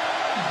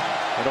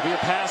 It'll be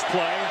a pass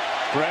play.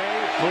 Bray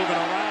moving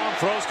around,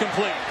 throws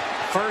complete.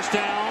 First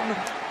down,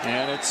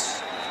 and it's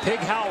Pig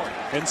Howard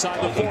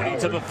inside the 40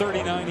 to the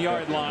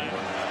 39-yard line.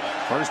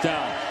 First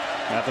down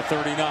at the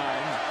 39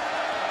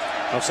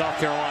 of South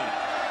Carolina.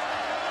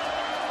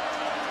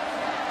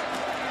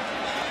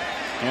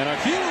 And a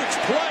huge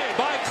play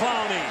by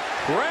Clowney,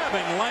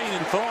 grabbing Lane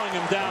and throwing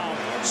him down.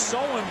 So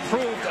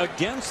improved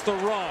against the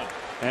run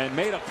and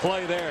made a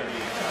play there.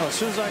 Well, as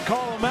soon as I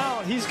call him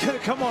out, he's going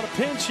to come on a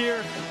pinch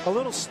here. A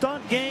little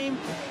stunt game.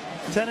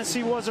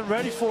 Tennessee wasn't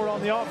ready for it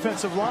on the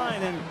offensive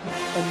line, and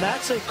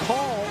that's a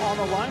call on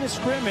the line of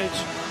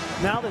scrimmage.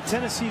 Now that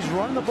Tennessee's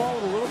run the ball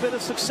with a little bit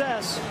of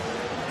success,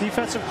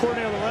 defensive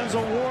coordinator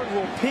Lorenzo Ward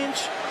will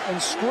pinch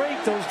and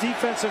scrape those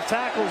defensive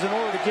tackles in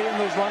order to get in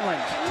those run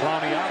lanes.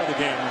 Clowney out of the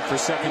game for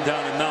 2nd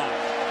down and 9.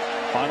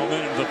 Final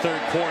minute of the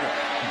 3rd quarter.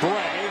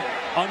 Bray,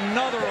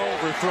 another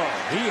overthrow.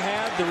 He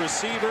had the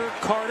receiver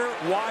Carter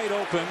wide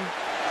open.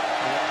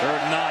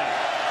 3rd and 9.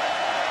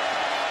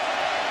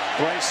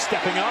 Bray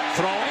stepping up,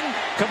 throwing,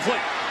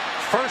 complete.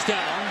 First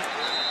down,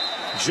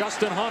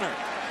 Justin Hunter.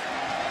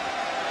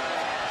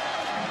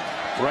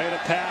 Great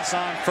pass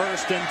on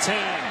 1st and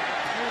 10.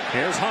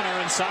 Here's Hunter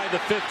inside the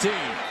 15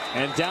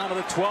 and down to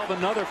the 12.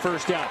 Another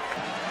first down.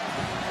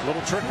 A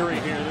little trickery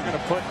here. They're going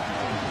to put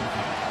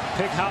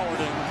Pig Howard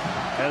in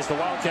as the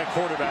Wildcat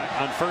quarterback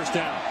on 1st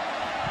down.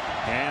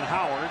 And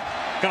Howard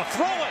going to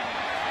throw it.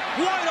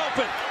 Wide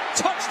open.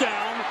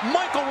 Touchdown,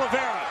 Michael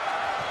Rivera.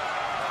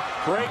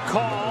 Great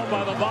call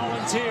by the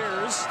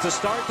Volunteers to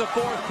start the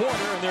 4th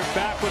quarter, and they're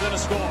back within a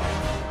score.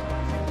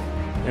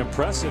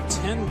 Impressive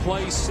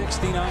 10-play,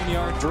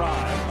 69-yard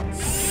drive.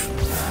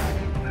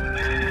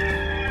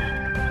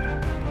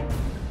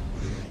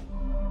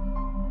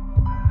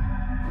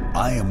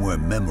 I am where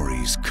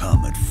memories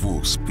come at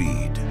full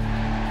speed.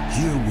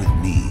 Here with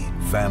me,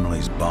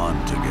 families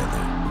bond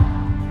together,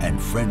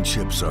 and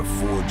friendships are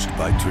forged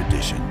by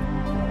tradition.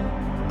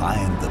 I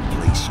am the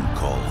place you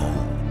call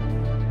home.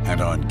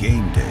 And on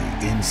game day,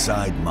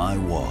 inside my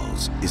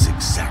walls is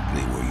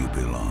exactly where you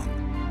belong.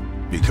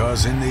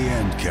 Because in the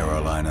end,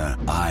 Carolina,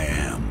 I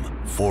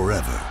am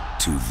forever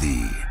to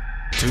thee.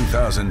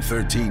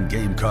 2013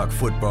 Gamecock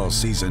football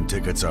season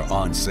tickets are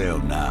on sale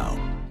now.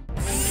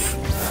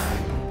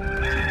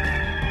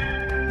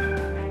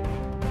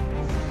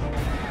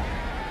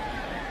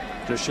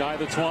 Just shy of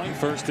the 20,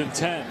 1st and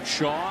 10.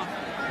 Shaw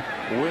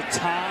with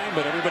time,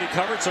 but everybody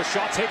covered, so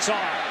Shaw takes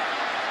off.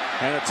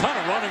 And a ton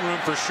of running room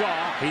for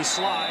Shaw. He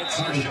slides.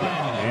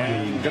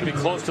 And going to be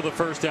close to the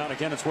 1st down.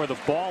 Again, it's where the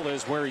ball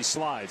is where he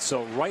slides.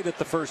 So right at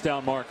the 1st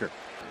down marker.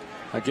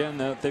 Again,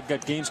 they've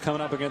got games coming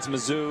up against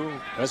Mizzou.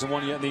 Hasn't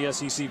won yet in the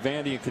SEC.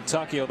 Vandy and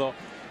Kentucky, although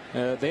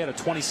they had a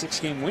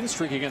 26-game win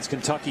streak against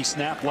Kentucky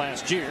snapped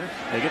last year.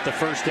 They get the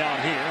 1st down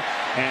here.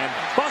 And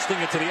busting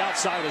it to the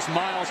outside is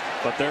Miles.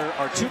 But there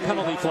are 2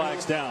 penalty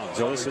flags down.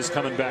 So this is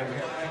coming back.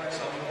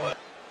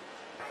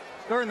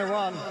 During the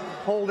run,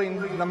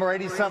 holding number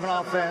 87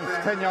 offense,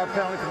 10-yard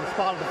penalty from the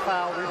spot of the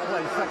foul,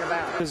 replay 2nd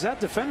down. Because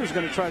that defender's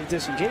going to try to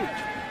disengage.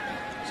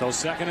 So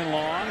 2nd and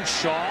long,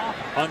 Shaw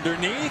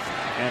underneath,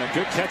 and a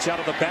good catch out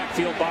of the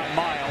backfield by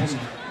Miles.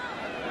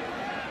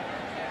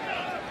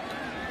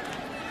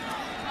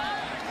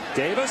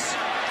 Davis,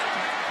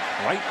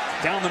 right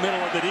down the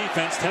middle of the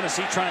defense.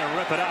 Tennessee trying to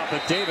rip it out,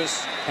 but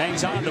Davis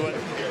hangs on to it.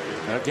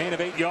 A gain of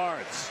 8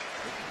 yards.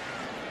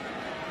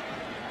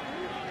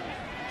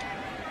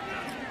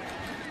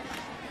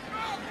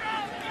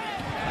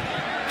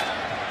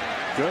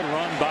 Good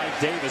run by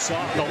Davis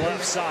off the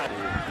left side.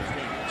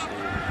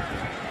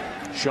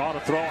 Shaw to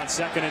throw on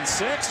 2nd and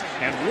 6,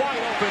 and wide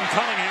open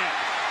Cunningham.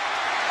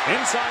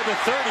 Inside the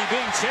 30,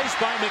 being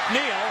chased by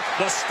McNeil.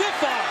 The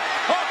stiff arm.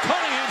 Oh,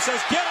 Cunningham says,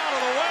 get out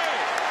of the way.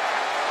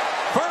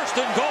 1st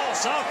and goal,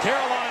 South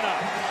Carolina.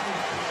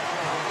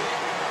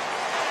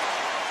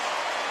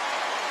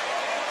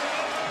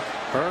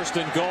 First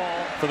and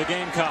goal for the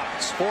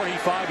Gamecocks.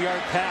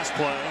 45-yard pass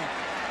play.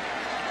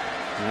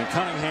 And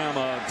Cunningham,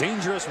 a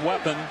dangerous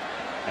weapon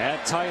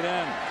at tight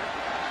end.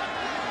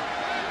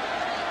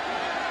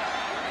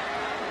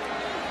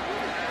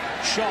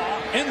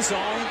 Shaw, end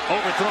zone,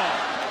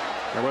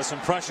 overthrown. There was some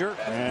pressure,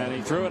 and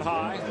he threw it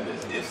high.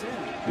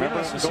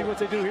 Remember, see what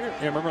they do here.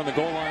 Yeah, remember on the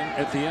goal line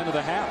at the end of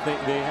the half, they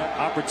had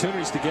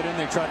opportunities to get in.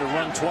 They tried to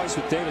run twice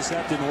with Davis.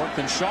 That didn't work.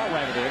 Then Shaw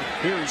ran it in.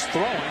 Here he's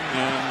throwing,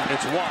 and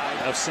it's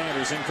wide of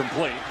Sanders,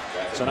 incomplete.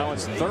 So now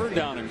it's 3rd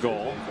down and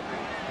goal.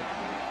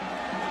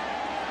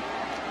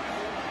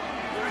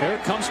 Here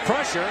comes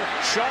pressure.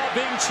 Shaw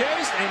being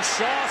chased, and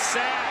Shaw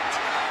sacked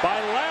by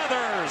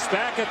Lathers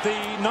back at the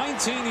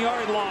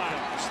 19-yard line.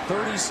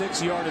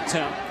 36-yard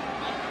attempt.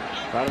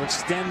 Try to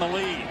extend the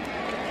lead.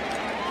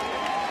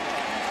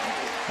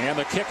 And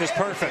the kick is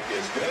perfect.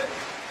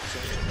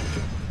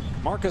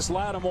 Marcus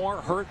Lattimore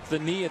hurt the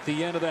knee at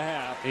the end of the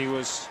half. He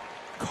was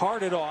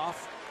carted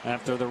off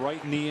after the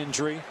right knee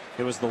injury.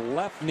 It was the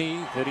left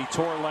knee that he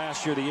tore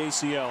last year, the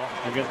ACL,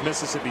 against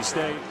Mississippi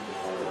State.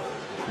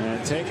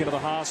 And taken to the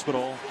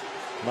hospital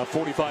about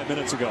 45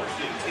 minutes ago.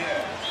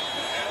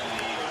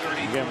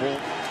 Again, we'll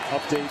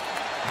update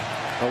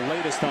the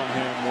latest on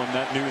him when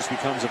that news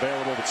becomes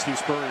available. But Steve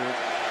Spurrier,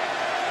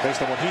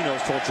 based on what he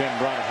knows, told Jen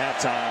Brown at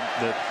halftime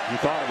that he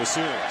thought it was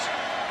serious.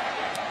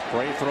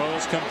 Great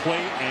throws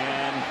complete,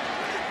 and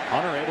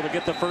Hunter able to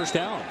get the 1st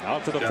down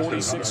out to the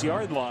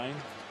 46-yard line.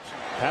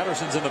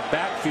 Patterson's in the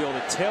backfield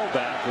at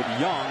tailback with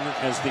Young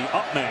as the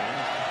up man.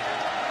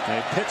 They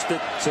pitched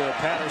it to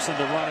Patterson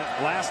to run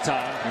it last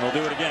time, and they'll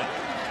do it again.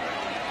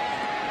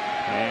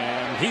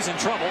 And he's in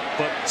trouble,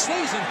 but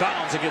stays in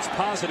bounds and gets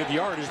positive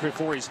yardage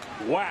before he's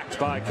whacked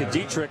by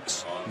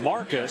Kedietrich's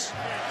Marcus.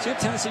 See if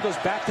Tennessee goes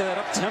back to that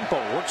up-tempo.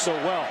 Works so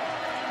well.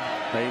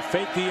 They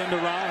fake the end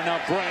around, and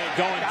now Bray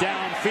going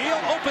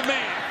downfield. Open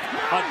man.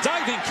 A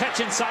diving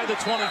catch inside the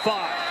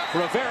 25.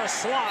 Rivera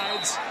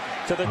slides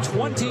to the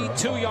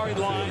 22-yard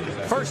line.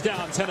 1st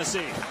down,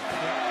 Tennessee.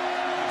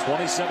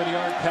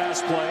 27-yard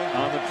pass play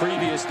on the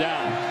previous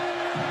down.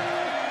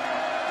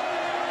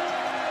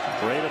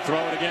 Bray to throw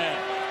it again.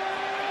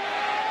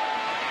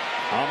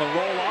 On the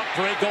roll up,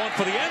 Bray going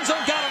for the end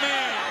zone. Got a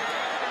man.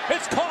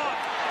 It's caught.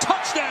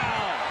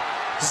 Touchdown.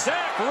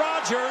 Zach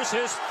Rogers,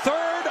 his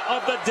 3rd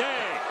of the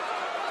day.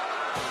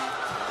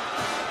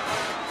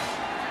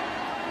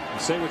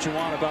 Say what you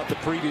want about the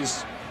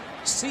previous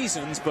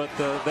seasons, but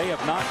they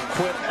have not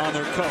quit on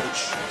their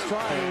coach. That's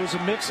right. It was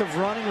a mix of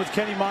running with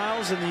Kenny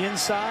Miles in the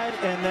inside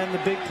and then the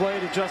big play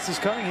to Justice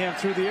Cunningham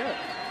through the air.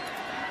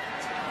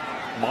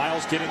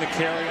 Miles getting the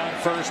carry on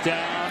first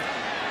down,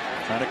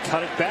 trying to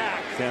cut it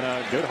back, and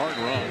a good hard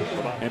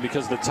run. And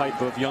because of the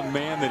type of young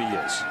man that he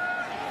is.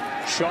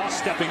 Shaw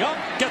stepping up,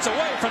 gets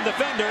away from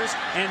defenders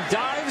and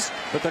dives,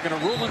 but they're going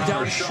to rule him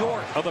down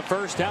short of the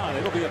first down.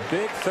 It'll be a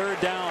big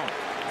third down.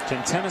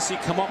 Can Tennessee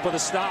come up with a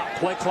stop?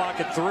 Play clock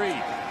at 3.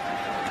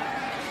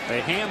 They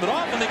hand it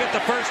off and they get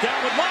the first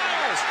down with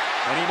Miles.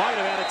 And he might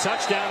have had a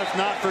touchdown if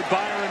not for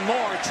Byron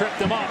Moore.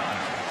 Tripped him up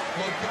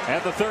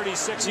at the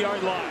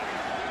 36-yard line.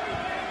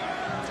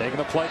 Taking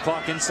the play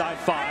clock inside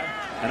 5.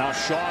 And now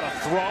Shaw to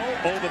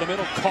throw over the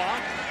middle, caught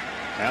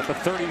at the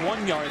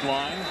 31-yard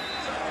line.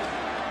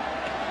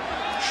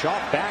 Shaw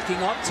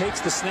backing up,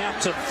 takes the snap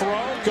to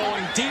throw,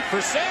 going deep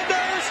for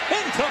Sanders.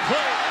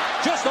 Incomplete,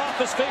 just off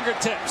his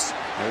fingertips.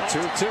 They're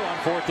 2-2 on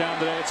 4th down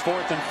today. It's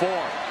 4th and 4.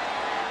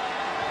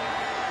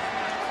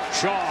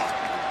 Shaw.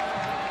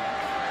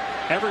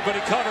 Everybody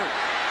covered.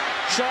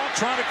 Shaw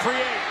trying to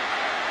create.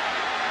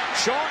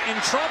 Shaw in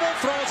trouble,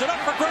 throws it up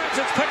for grabs.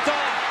 It's picked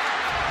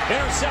off.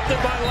 Intercepted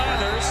by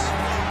Lathers.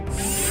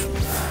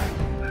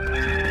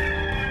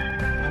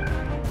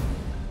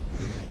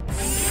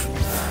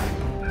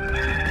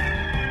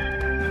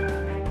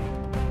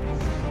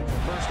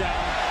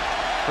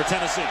 For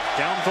Tennessee,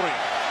 down 3.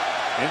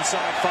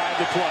 Inside 5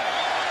 to play.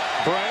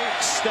 Bray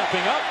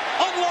stepping up,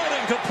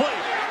 unloading,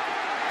 complete.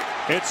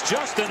 It's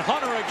Justin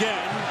Hunter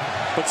again,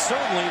 but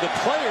certainly the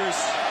players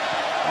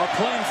are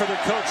playing for their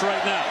coach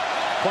right now.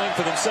 Playing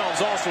for themselves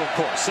also, of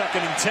course.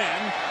 2nd and 10.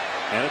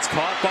 And it's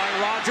caught by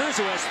Rogers,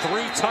 who has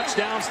 3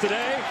 touchdowns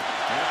today.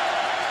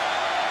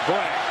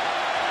 Bray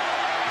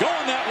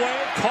going that way,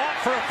 caught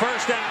for a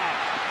first down.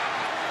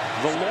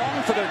 The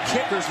long for their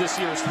kickers this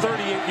year is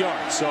 38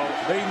 yards, so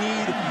they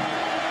need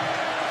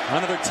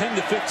another 10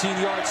 to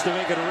 15 yards to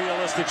make it a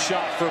realistic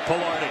shot for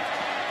Pilardi.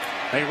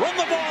 They run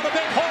the ball in the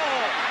big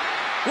hole.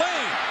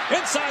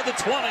 Lane inside the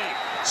 20.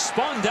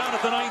 Spun down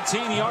at the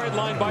 19-yard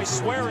line by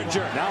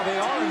Swearinger. Now they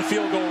are in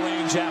field goal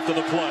range after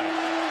the play.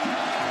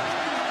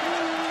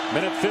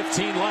 Minute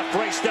 15 left.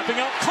 Bray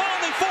stepping up.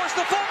 Conley forced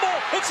the fumble.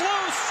 It's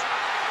loose.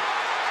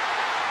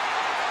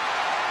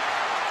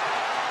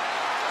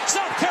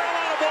 South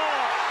Carolina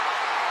ball.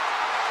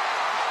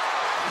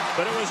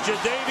 But it was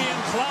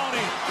Jadeveon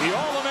Clowney, the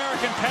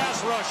All-American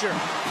pass rusher,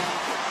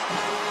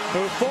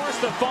 who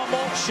forced the fumble.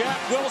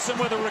 Shaq Wilson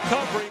with a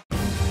recovery.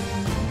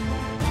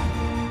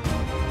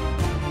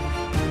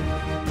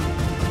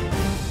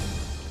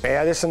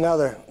 Yeah, this is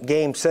another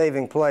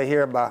game-saving play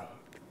here by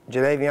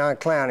Jadeveon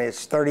Clowney.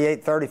 It's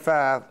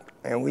 38-35,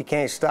 and we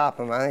can't stop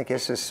him. I think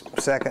this is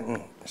 2nd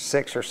and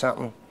 6 or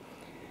something.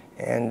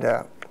 And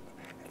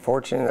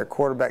fortunately, their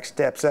quarterback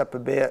steps up a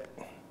bit.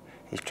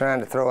 He's trying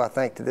to throw, I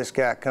think, to this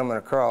guy coming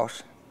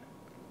across.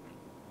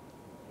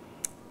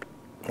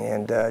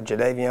 And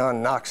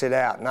Jadeveon knocks it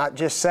out. Not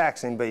just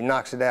sacks him, but he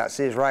knocks it out.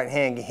 See his right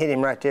hand hit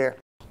him right there.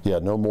 Yeah,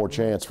 no more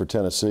chance for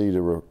Tennessee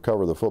to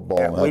recover the football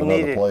and have we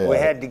another play. We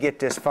had to get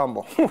this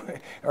fumble,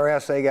 or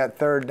else they got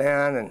 3rd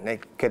down and they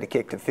could have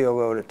kicked a field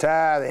goal to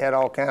tie. They had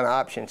all kind of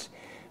options.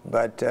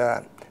 But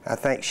I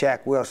think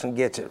Shaq Wilson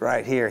gets it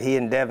right here. He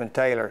and Devin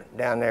Taylor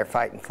down there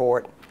fighting for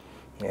it.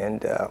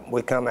 And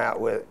we come out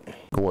with it.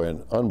 Boy,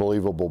 an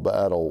unbelievable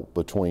battle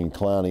between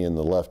Clowney and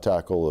the left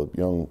tackle, a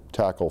young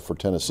tackle for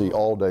Tennessee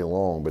all day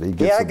long. But he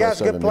gets the best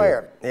guy's a good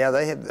player. Yeah,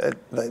 they had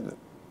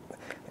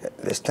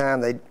this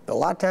time a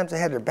lot of times they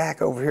had their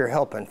back over here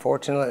helping.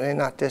 Fortunately,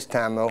 not this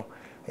time though.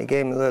 He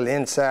gave him a little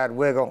inside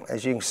wiggle,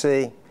 as you can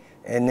see,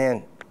 and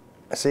then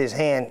I see his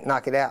hand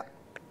knock it out.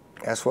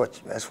 That's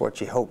what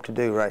you hope to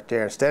do right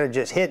there. Instead of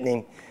just hitting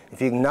him, if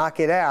you can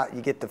knock it out,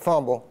 you get the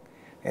fumble.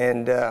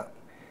 And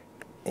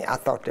I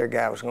thought their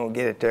guy was going to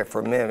get it there for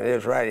a minute. It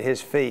was right at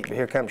his feet. But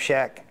here comes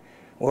Shaq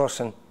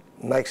Wilson,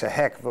 makes a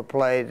heck of a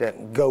play to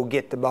go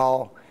get the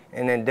ball.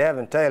 And then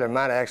Devin Taylor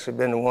might have actually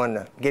been the one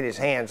to get his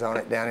hands on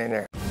it down in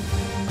there.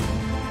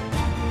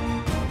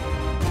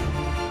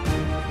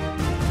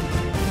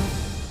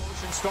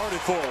 Started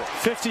for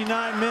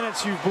 59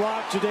 minutes. You've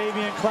blocked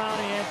Jadeveon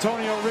Clowney.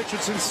 Antonio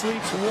Richardson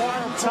sleeps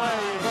warm,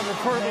 tired,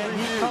 and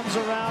he comes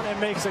around and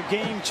makes a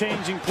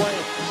game-changing play.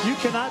 You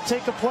cannot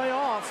take a play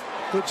off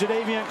with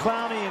Jadeveon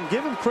Clowney, and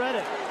give him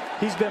credit.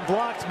 He's been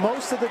blocked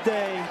most of the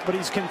day, but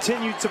he's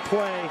continued to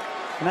play,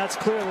 and that's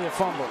clearly a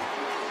fumble.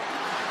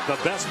 The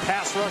best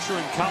pass rusher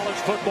in college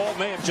football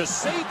may have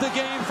just saved the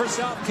game for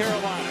South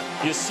Carolina.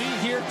 You see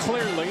here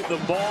clearly the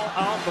ball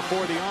out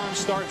before the arm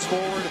starts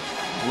forward.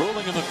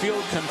 Ruling in the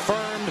field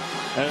confirmed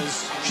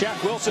as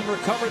Shaq Wilson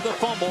recovered the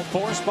fumble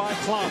forced by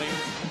Clowney.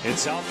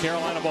 It's South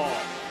Carolina ball.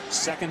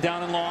 2nd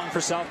down and long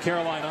for South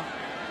Carolina.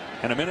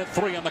 And a minute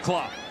 3 on the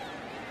clock.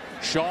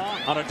 Shaw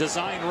on a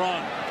design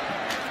run.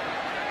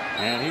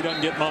 And he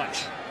doesn't get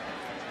much.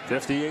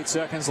 58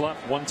 seconds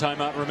left. 1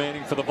 timeout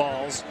remaining for the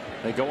Vols.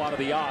 They go out of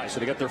the eye, so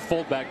they get their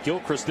fullback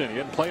Gilchrist in. He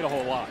hadn't played a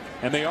whole lot.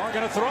 And they are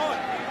going to throw it.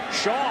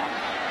 Shaw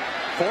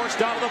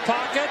forced out of the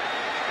pocket.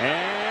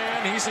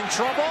 And he's in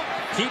trouble.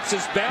 Keeps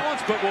his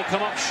balance, but will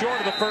come up short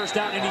of the first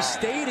down. And he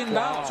stayed in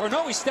bounds. Or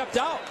no, he stepped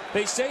out.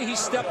 They say he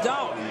stepped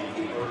out.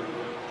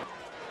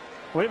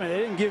 Wait a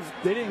minute,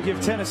 they didn't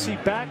give Tennessee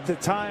back the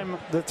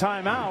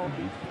timeout.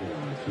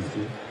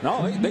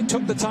 No, they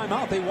took the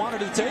timeout. They wanted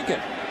to take it.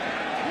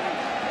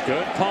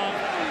 Good punt.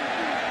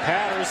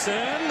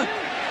 Patterson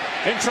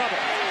in trouble.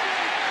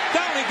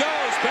 Down he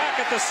goes, back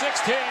at the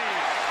 16.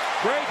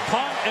 Great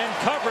punt and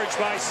coverage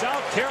by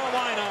South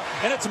Carolina.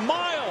 And it's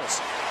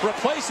Miles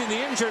replacing the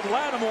injured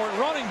Lattimore at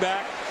running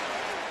back,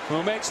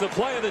 who makes the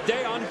play of the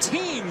day on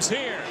teams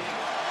here.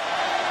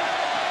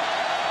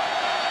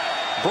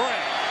 Bray.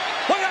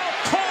 Look out,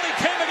 Crawley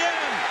came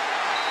again.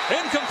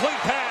 Incomplete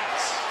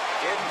pass.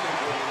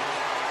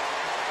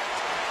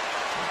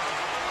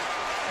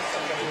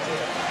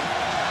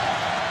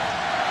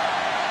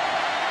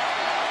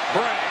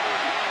 Bray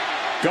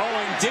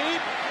going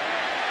deep.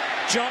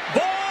 Jump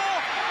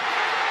ball.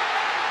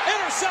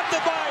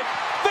 Intercepted by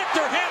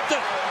Victor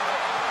Hampton.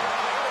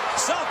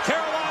 South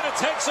Carolina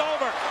takes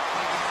over.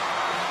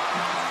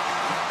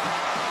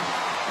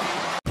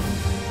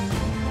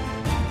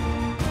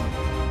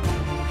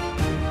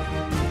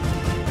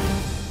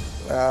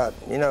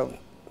 You know,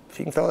 if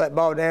you can throw that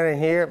ball down in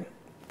here,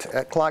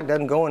 that clock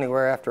doesn't go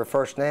anywhere after a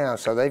first down.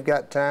 So they've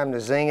got time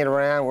to zing it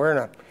around. We're in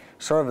a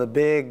sort of a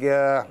big,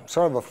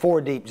 sort of a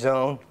 4-deep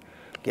zone.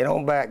 Get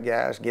on back,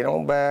 guys. Get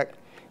on back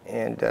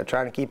and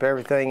trying to keep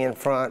everything in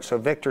front. So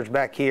Victor's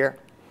back here.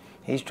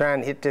 He's trying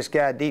to hit this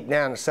guy deep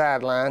down the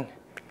sideline.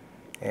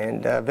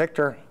 And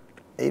Victor,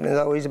 even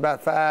though he's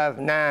about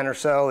 5'9" or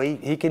so,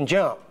 he can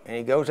jump. And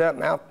he goes up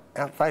and out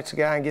fights the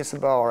guy and gets the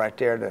ball right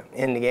there to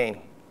end the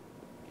game.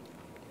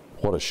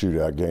 What a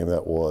shootout game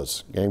that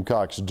was.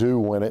 Gamecocks do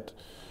win it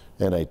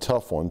in a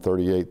tough one,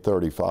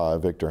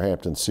 38-35. Victor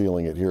Hampton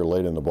sealing it here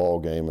late in the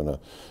ball game in an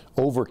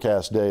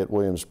overcast day at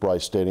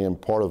Williams-Brice Stadium.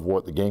 Part of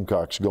what the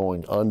Gamecocks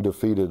going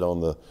undefeated on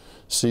the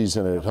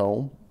season at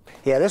home.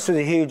 Yeah, this was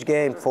a huge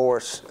game for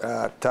us,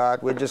 Todd.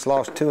 We just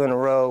lost 2 in a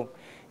row,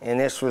 and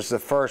this was the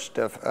first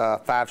of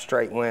 5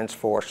 straight wins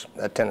for us,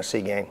 a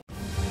Tennessee game.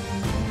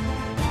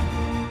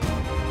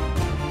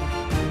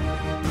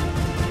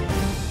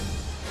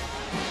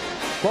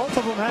 Both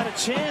of them had a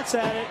chance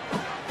at it.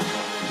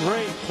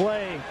 Great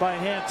play by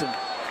Hampton.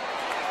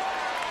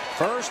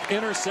 First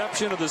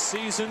interception of the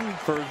season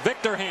for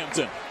Victor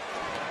Hampton.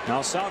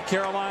 Now South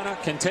Carolina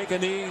can take a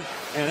knee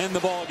and end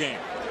the ball game.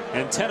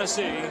 And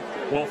Tennessee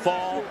will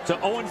fall to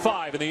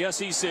 0-5 in the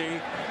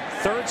SEC.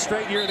 3rd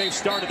straight year they've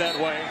started that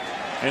way.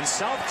 And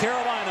South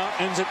Carolina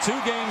ends a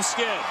 2-game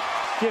skid.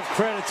 Give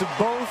credit to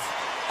both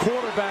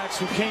quarterbacks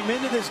who came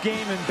into this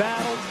game and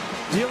battled,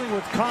 dealing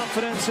with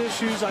confidence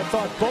issues. I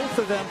thought both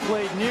of them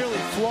played nearly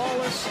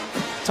flawless.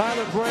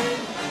 Tyler Bray,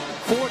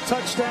 4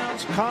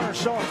 touchdowns. Connor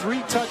Shaw,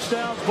 3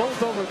 touchdowns,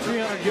 both over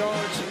 300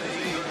 yards.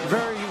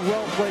 Very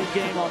well-played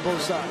game on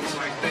both sides.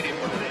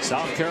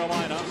 South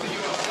Carolina,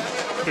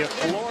 if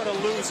Florida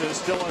loses,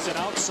 still has an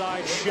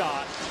outside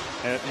shot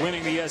at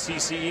winning the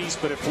SEC East,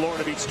 but if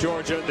Florida beats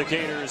Georgia, the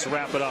Gators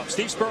wrap it up.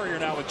 Steve Spurrier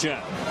now with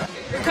Jen.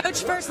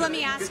 Coach, first let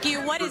me ask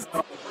you, what is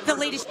the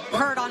latest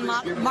heard on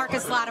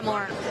Marcus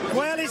Lattimore?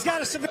 Well, he's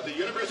got a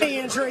severe knee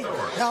injury.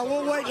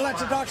 We'll wait and let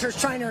the doctors,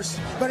 trainers,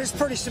 but it's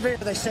pretty severe,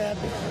 they said.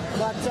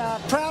 But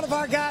proud of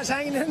our guys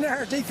hanging in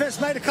there. Defense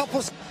made a couple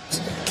of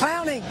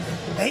Clowning.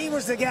 He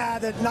was the guy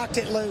that knocked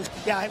it loose.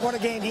 Yeah, what a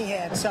game he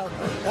had. So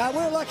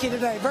we're lucky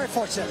today, very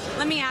fortunate.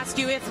 Let me ask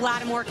you, if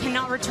Lattimore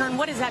cannot return,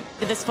 what does that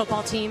do to this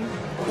football team?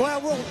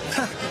 Well,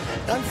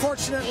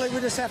 unfortunately, we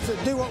just have to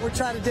do what we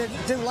tried to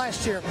do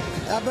last year.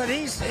 But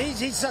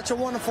he's such a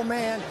wonderful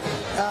man.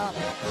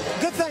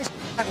 Good things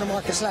happen to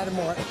Marcus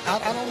Lattimore.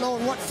 I don't know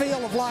in what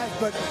field of life,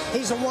 but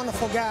he's a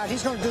wonderful guy.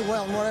 He's going to do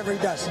well in whatever he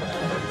does.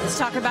 Let's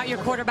talk about your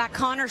quarterback,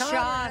 Connor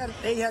Shaw.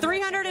 He had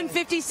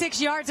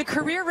 356 yards, a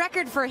career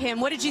record for him.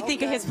 What did you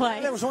think of his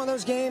play? It was one of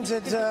those games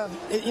that,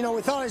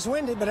 we thought it was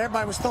windy, but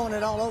everybody was throwing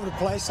it all over the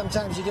place.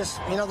 Sometimes you just,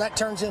 that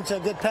turns into a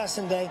good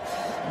passing day.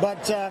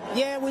 But,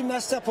 yeah, we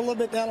messed up a little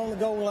bit down on the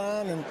goal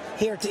line and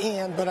here at the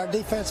end, but our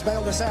defense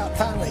bailed us out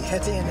finally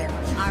at the end there.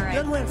 All right.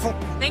 Good win for.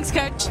 Thanks,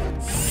 Coach.